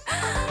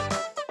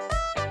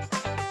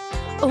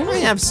 I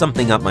have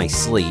something up my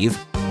sleeve.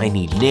 I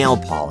need nail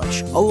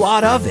polish, a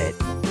lot of it.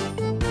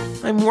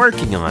 I'm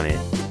working on it.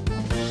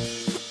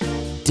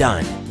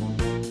 Done.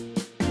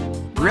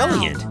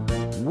 Brilliant.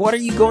 What are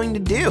you going to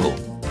do?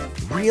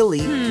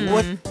 Really,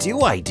 what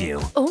do I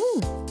do?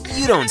 Oh.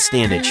 You don't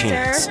stand a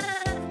chance.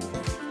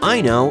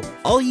 I know,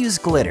 I'll use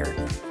glitter.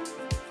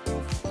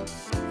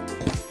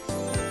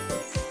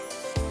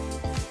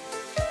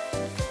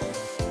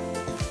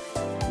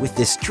 With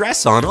this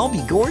dress on, I'll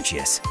be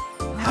gorgeous.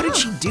 How did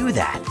she do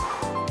that?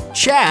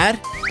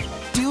 Chad,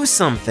 do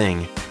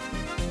something.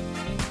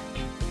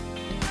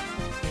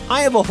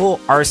 I have a whole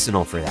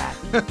arsenal for that.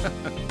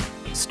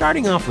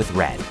 Starting off with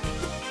red.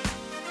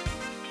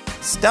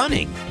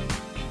 Stunning.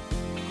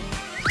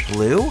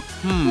 Blue?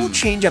 We'll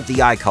change up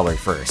the eye color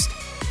first.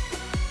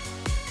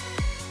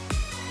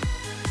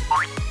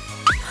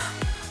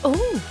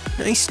 Oh.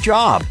 Nice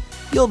job.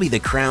 You'll be the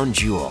crown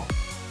jewel.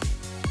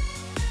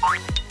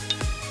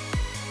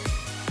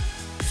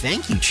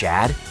 Thank you,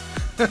 Chad.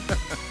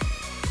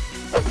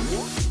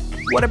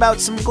 What about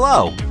some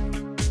glow?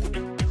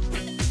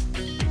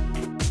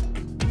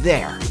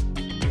 There.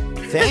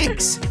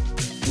 Thanks.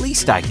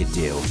 Least I could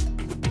do.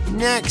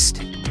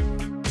 Next.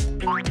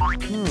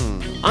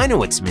 I know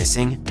what's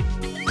missing.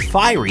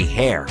 Fiery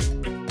hair.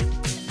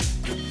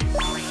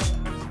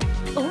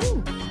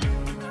 Oh.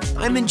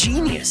 I'm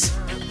ingenious.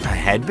 A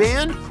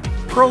headband?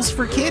 Pearls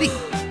for Kitty.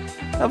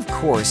 Of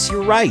course,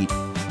 you're right.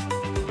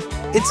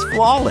 It's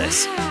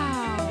flawless. Wow.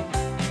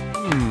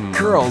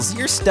 Girls,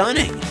 you're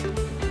stunning.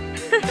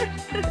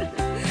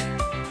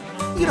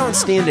 You don't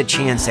stand a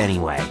chance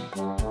anyway.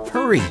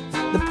 Hurry,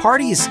 the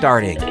party is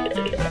starting.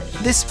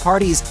 This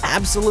party is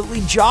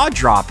absolutely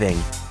jaw-dropping.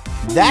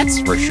 That's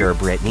for sure,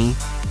 Brittany.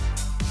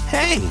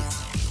 Hey!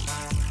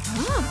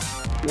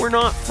 We're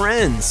not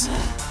friends.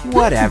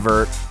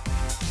 Whatever.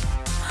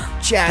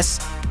 Jess,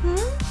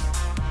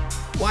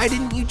 why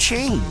didn't you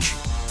change?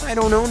 I I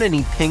don't own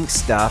any pink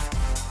stuff.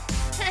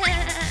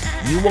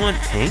 You want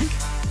pink?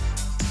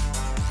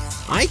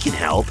 I can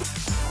help.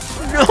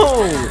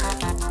 No!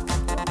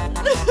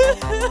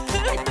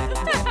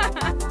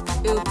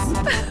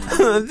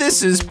 Oops.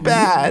 This is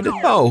bad.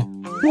 Oh,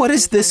 what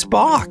is this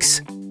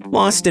box?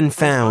 Lost and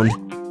found.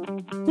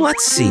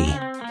 Let's see.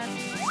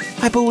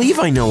 I believe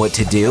I know what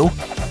to do.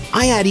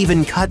 I add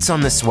even cuts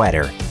on the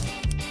sweater.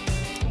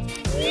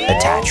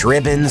 Attach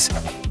ribbons.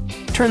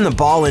 Turn the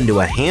ball into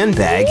a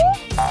handbag.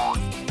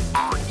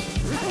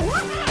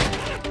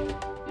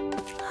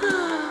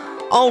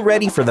 All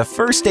ready for the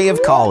first day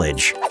of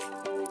college.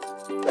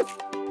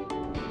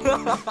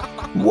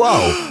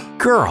 Whoa,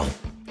 girl,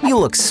 you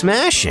look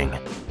smashing.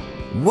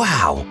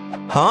 Wow,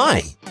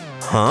 hi.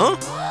 Huh?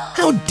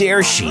 How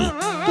dare she?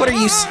 What are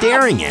you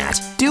staring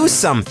at? Do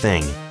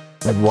something.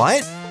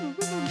 What?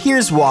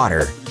 Here's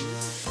water.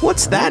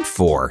 What's that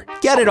for?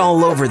 Get it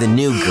all over the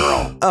new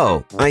girl.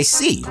 Oh, I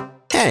see.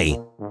 Hey,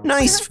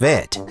 nice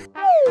fit.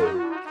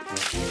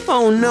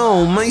 Oh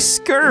no, my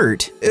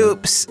skirt.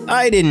 Oops,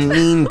 I didn't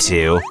mean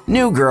to.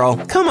 New girl,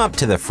 come up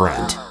to the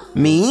front.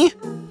 Me?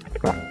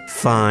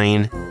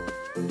 Fine.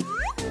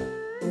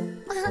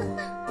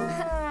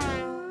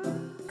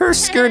 Her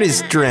skirt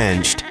is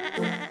drenched.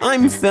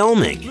 I'm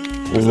filming.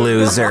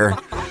 Loser.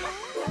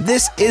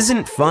 This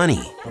isn't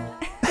funny.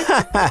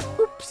 Haha,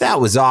 that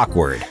was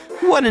awkward.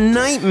 What a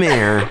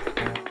nightmare.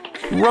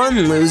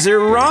 Run, loser,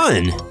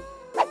 run.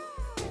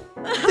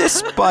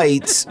 This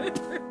bites.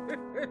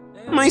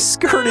 My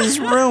skirt is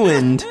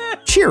ruined.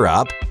 Cheer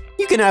up.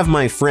 You can have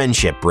my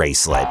friendship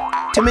bracelet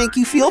to make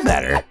you feel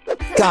better.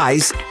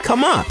 Guys,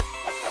 come up.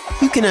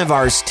 You can have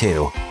ours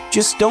too.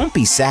 Just don't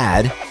be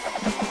sad.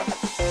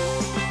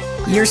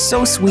 You're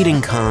so sweet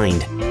and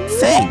kind.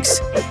 Thanks.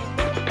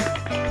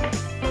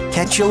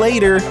 Catch you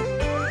later.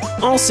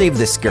 I'll save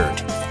the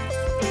skirt.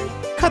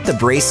 Cut the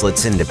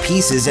bracelets into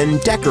pieces and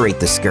decorate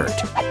the skirt.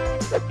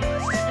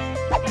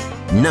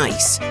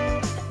 Nice.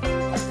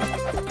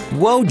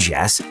 Whoa,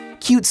 Jess,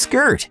 cute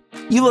skirt.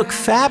 You look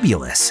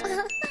fabulous.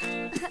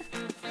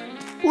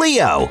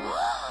 Leo!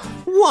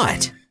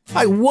 What?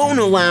 I won't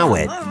allow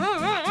it.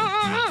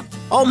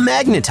 I'll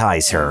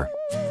magnetize her.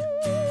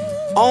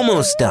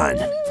 Almost done.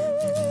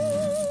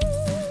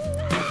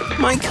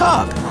 My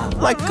cup!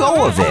 Let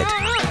go of it!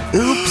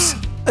 Oops!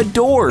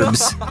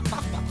 Adorbs!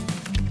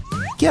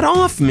 Get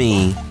off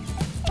me!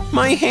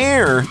 My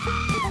hair!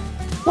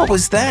 What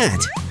was that?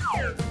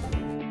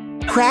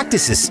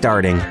 Practice is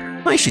starting.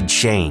 I should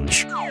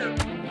change.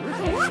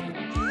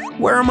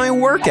 Where are my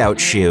workout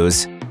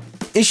shoes?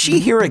 Is she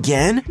here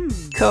again?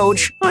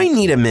 Coach, I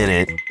need a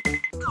minute.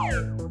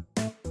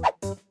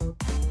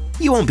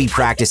 You won't be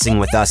practicing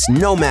with us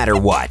no matter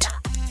what.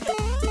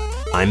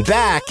 I'm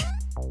back!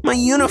 My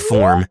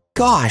uniform!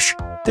 Gosh,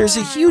 there's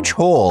a huge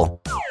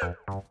hole.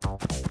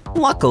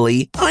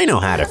 Luckily, I know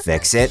how to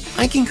fix it.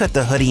 I can cut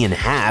the hoodie in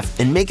half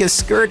and make a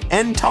skirt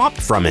and top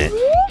from it.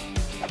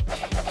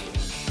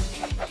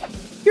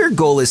 Your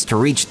goal is to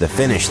reach the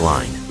finish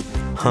line.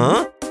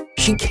 Huh?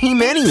 She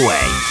came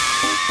anyway.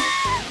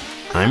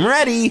 I'm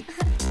ready.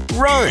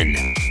 Run!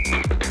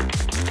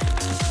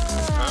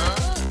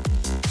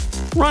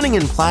 Running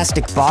in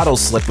plastic bottle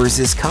slippers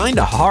is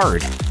kinda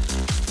hard.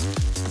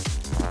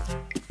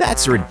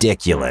 That's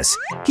ridiculous.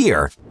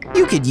 Here,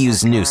 you could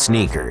use new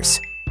sneakers.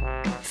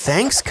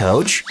 Thanks,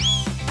 Coach.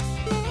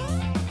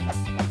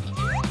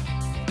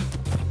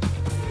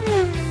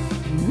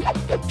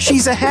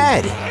 She's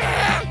ahead.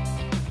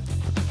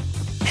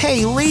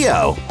 Hey,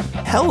 Leo.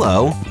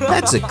 Hello.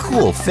 That's a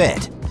cool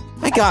fit.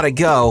 I gotta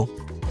go.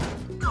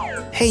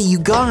 Hey, you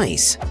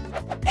guys.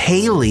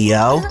 Hey,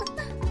 Leo.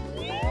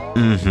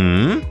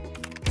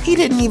 He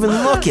didn't even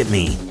look at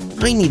me.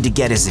 I need to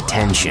get his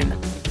attention.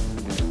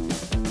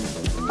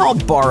 I'll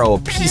borrow a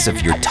piece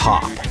of your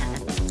top.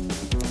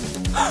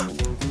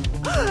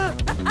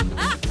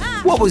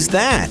 What was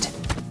that?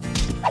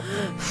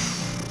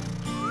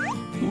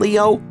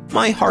 Leo,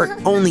 my heart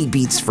only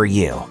beats for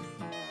you.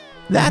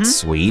 That's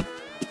sweet.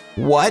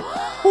 What?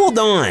 Hold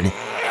on.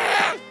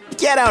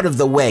 Get out of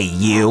the way,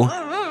 you.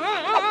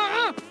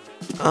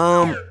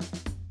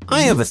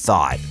 I have a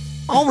thought.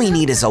 All we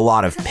need is a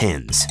lot of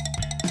pins.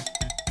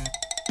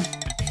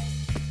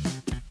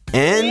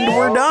 And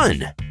we're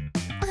done.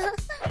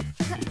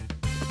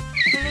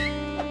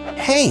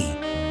 Hey,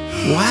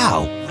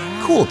 wow,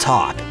 cool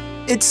top.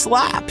 It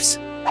slaps.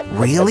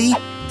 Really?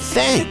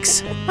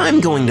 Thanks.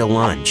 I'm going to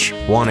lunch.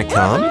 Wanna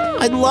come?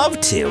 I'd love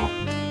to.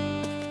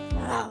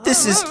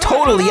 This is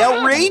totally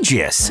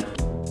outrageous.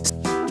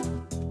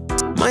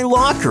 My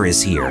locker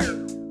is here.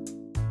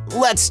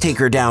 Let's take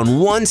her down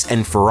once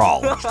and for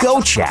all.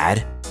 Go,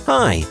 Chad.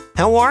 Hi,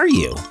 how are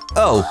you?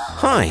 Oh,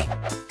 hi.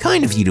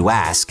 Kind of you to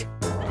ask.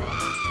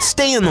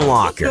 Stay in the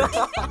locker.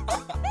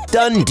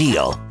 Done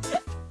deal.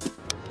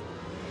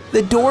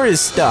 The door is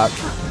stuck.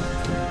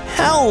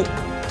 Help!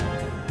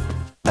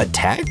 A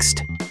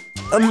text?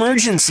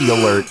 Emergency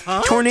alert!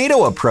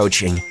 Tornado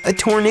approaching! A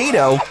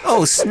tornado?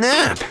 Oh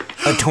snap!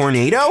 A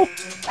tornado?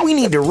 We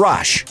need to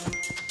rush.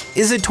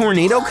 Is a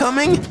tornado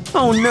coming?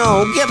 Oh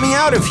no, get me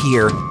out of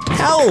here!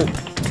 Help!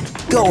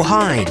 Go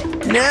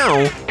hide,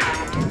 now!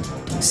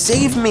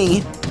 Save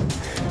me!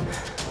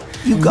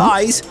 You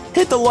guys,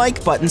 hit the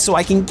like button so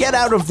I can get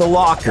out of the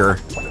locker.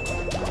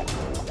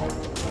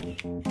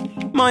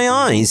 My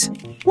eyes,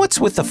 what's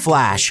with the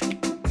flash?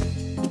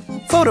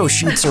 Photo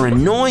shoots are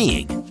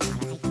annoying.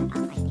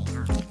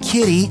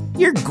 Kitty,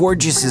 you're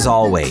gorgeous as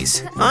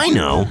always. I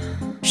know.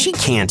 She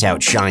can't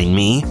outshine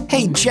me.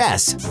 Hey,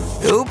 Jess.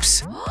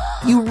 Oops.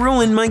 You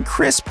ruined my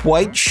crisp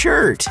white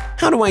shirt.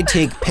 How do I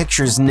take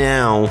pictures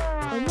now?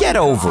 Get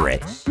over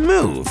it.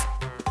 Move.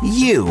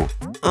 You.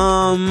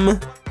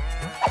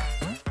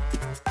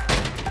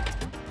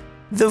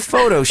 The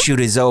photo shoot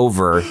is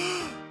over.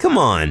 Come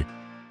on.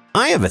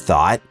 I have a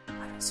thought.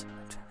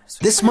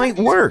 This might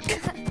work.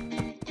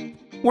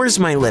 Where's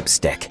my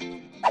lipstick?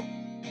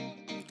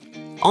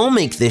 I'll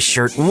make this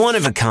shirt one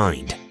of a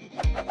kind.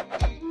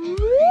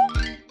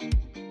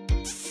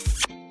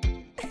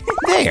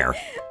 There.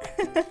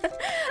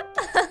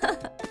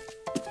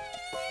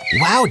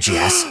 Wow,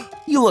 Jess,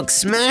 you look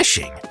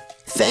smashing.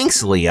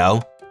 Thanks,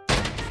 Leo.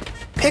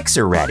 Pics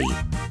are ready.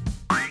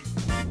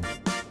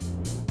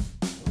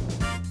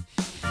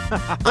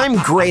 I'm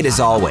great as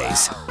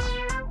always.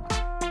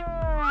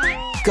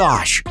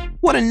 Gosh,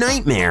 what a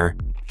nightmare.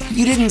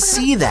 You didn't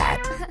see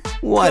that.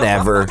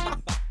 Whatever.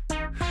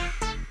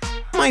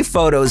 My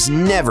photos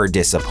never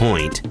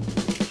disappoint.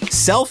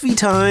 Selfie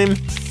time.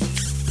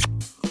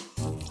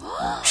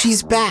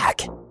 She's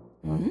back.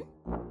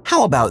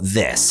 How about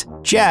this?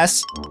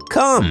 Jess,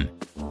 come.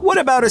 What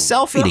about a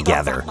selfie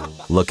together?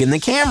 Look in the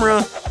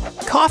camera.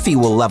 Coffee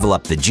will level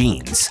up the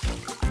jeans.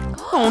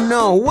 Oh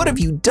no, what have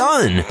you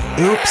done?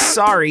 Oops,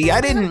 sorry, I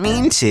didn't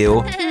mean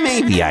to.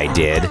 Maybe I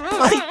did.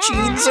 My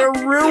jeans are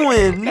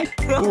ruined.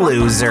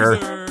 Loser.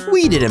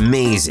 We did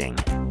amazing.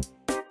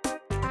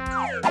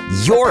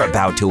 You're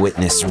about to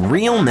witness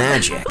real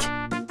magic.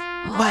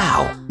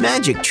 Wow,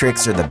 magic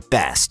tricks are the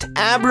best.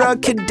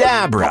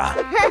 Abracadabra.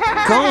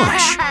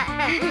 Gosh.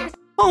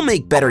 I'll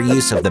make better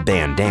use of the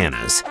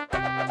bandanas.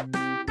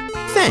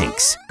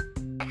 Thanks.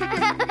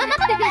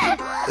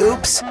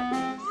 Oops.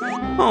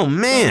 Oh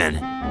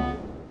man.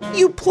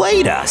 You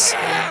played us.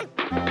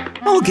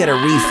 I'll get a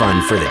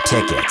refund for the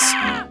tickets.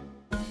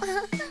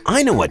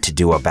 I know what to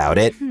do about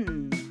it.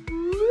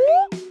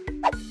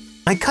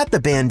 I cut the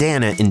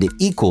bandana into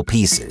equal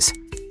pieces.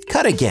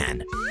 Cut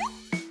again.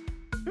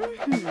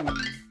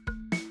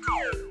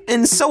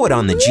 And sew it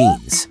on the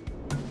jeans.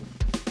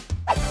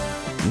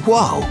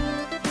 Whoa.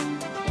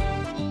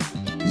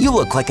 You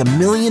look like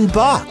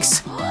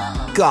 $1,000,000.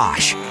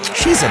 Gosh,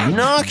 she's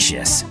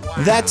obnoxious.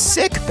 That's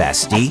sick,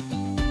 bestie.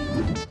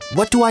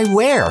 What do I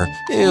wear?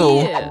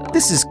 Ew,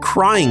 this is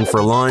crying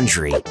for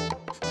laundry.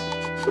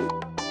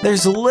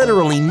 There's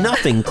literally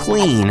nothing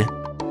clean.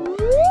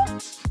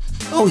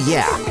 Oh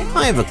yeah,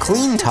 I have a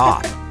clean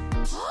top.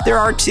 There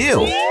are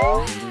two.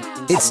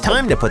 It's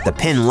time to put the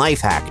pin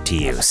life hack to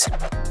use.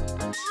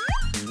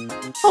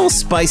 I'll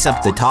spice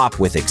up the top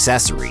with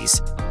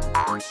accessories.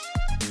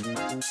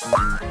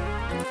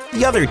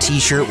 The other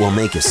t-shirt will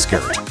make a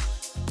skirt.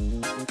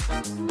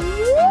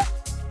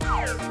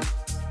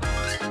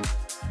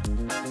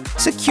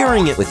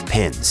 Securing it with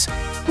pins.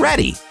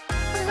 Ready!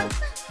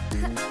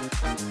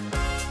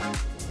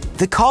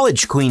 The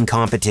College Queen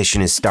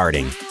competition is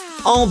starting.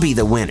 I'll be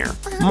the winner.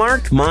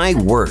 Mark my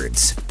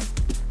words.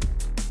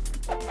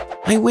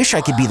 I wish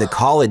I could be the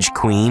College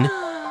Queen.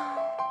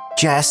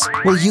 Jess,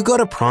 will you go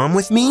to prom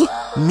with me?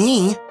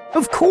 Me?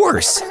 Of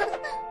course!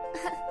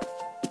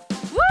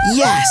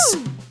 Yes!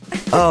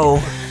 Oh.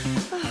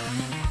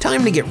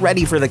 Time to get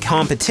ready for the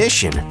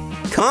competition.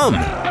 Come!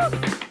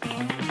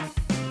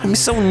 I'm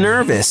so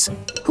nervous.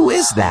 Who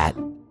is that?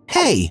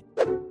 Hey!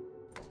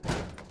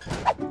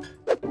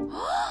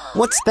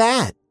 What's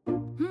that?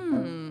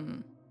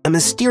 A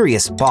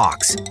mysterious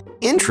box.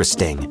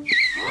 Interesting.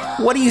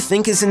 What do you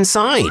think is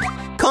inside?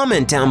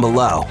 Comment down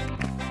below.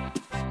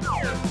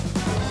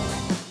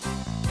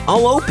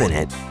 I'll open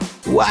it.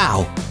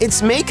 Wow,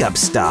 it's makeup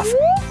stuff.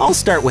 I'll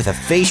start with a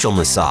facial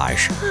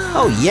massage.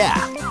 Oh yeah.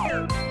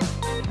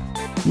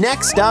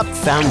 Next up,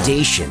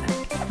 foundation.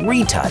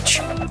 Retouch.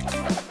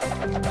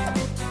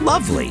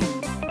 Lovely.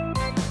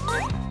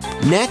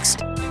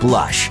 Next,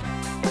 blush.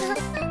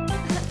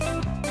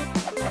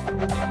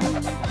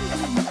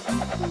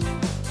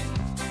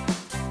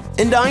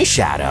 And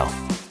eyeshadow.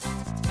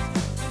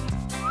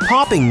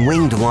 Popping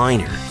winged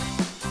liner.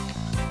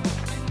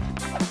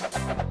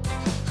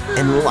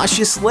 And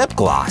luscious lip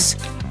gloss.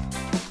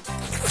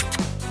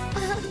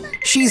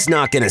 She's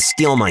not gonna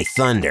steal my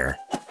thunder.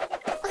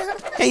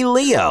 Hey,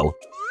 Leo.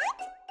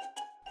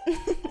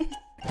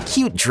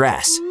 Cute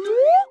dress.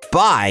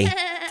 Bye.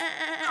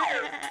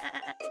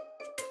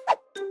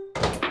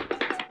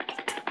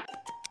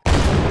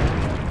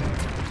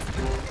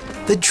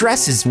 The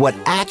dress is what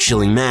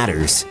actually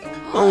matters.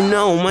 Oh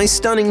no, my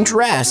stunning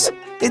dress.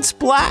 It's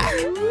black.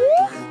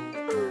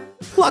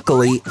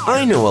 Luckily,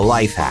 I know a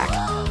life hack.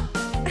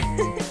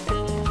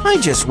 I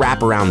just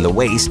wrap around the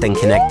waist and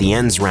connect the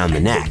ends around the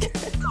neck.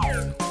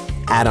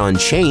 Add on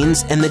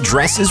chains and the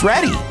dress is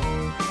ready.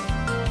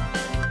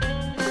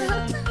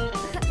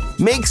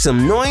 Make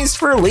some noise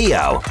for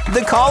Leo,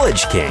 the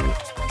college king.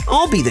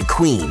 I'll be the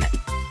queen.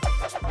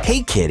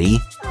 Hey, Kitty.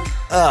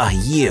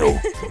 You.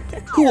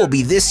 Who will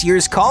be this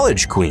year's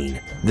college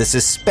queen? The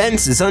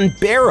suspense is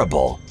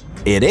unbearable.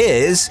 It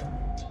is…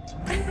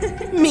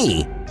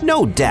 me,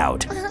 no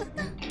doubt.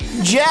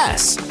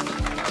 Jess!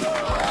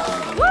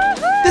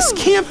 This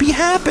can't be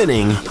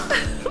happening.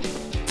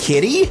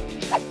 Kitty?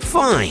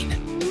 Fine.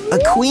 A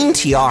queen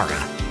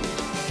tiara.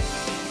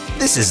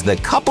 This is the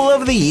couple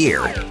of the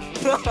year.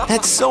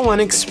 That's so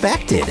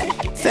unexpected.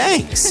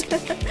 Thanks.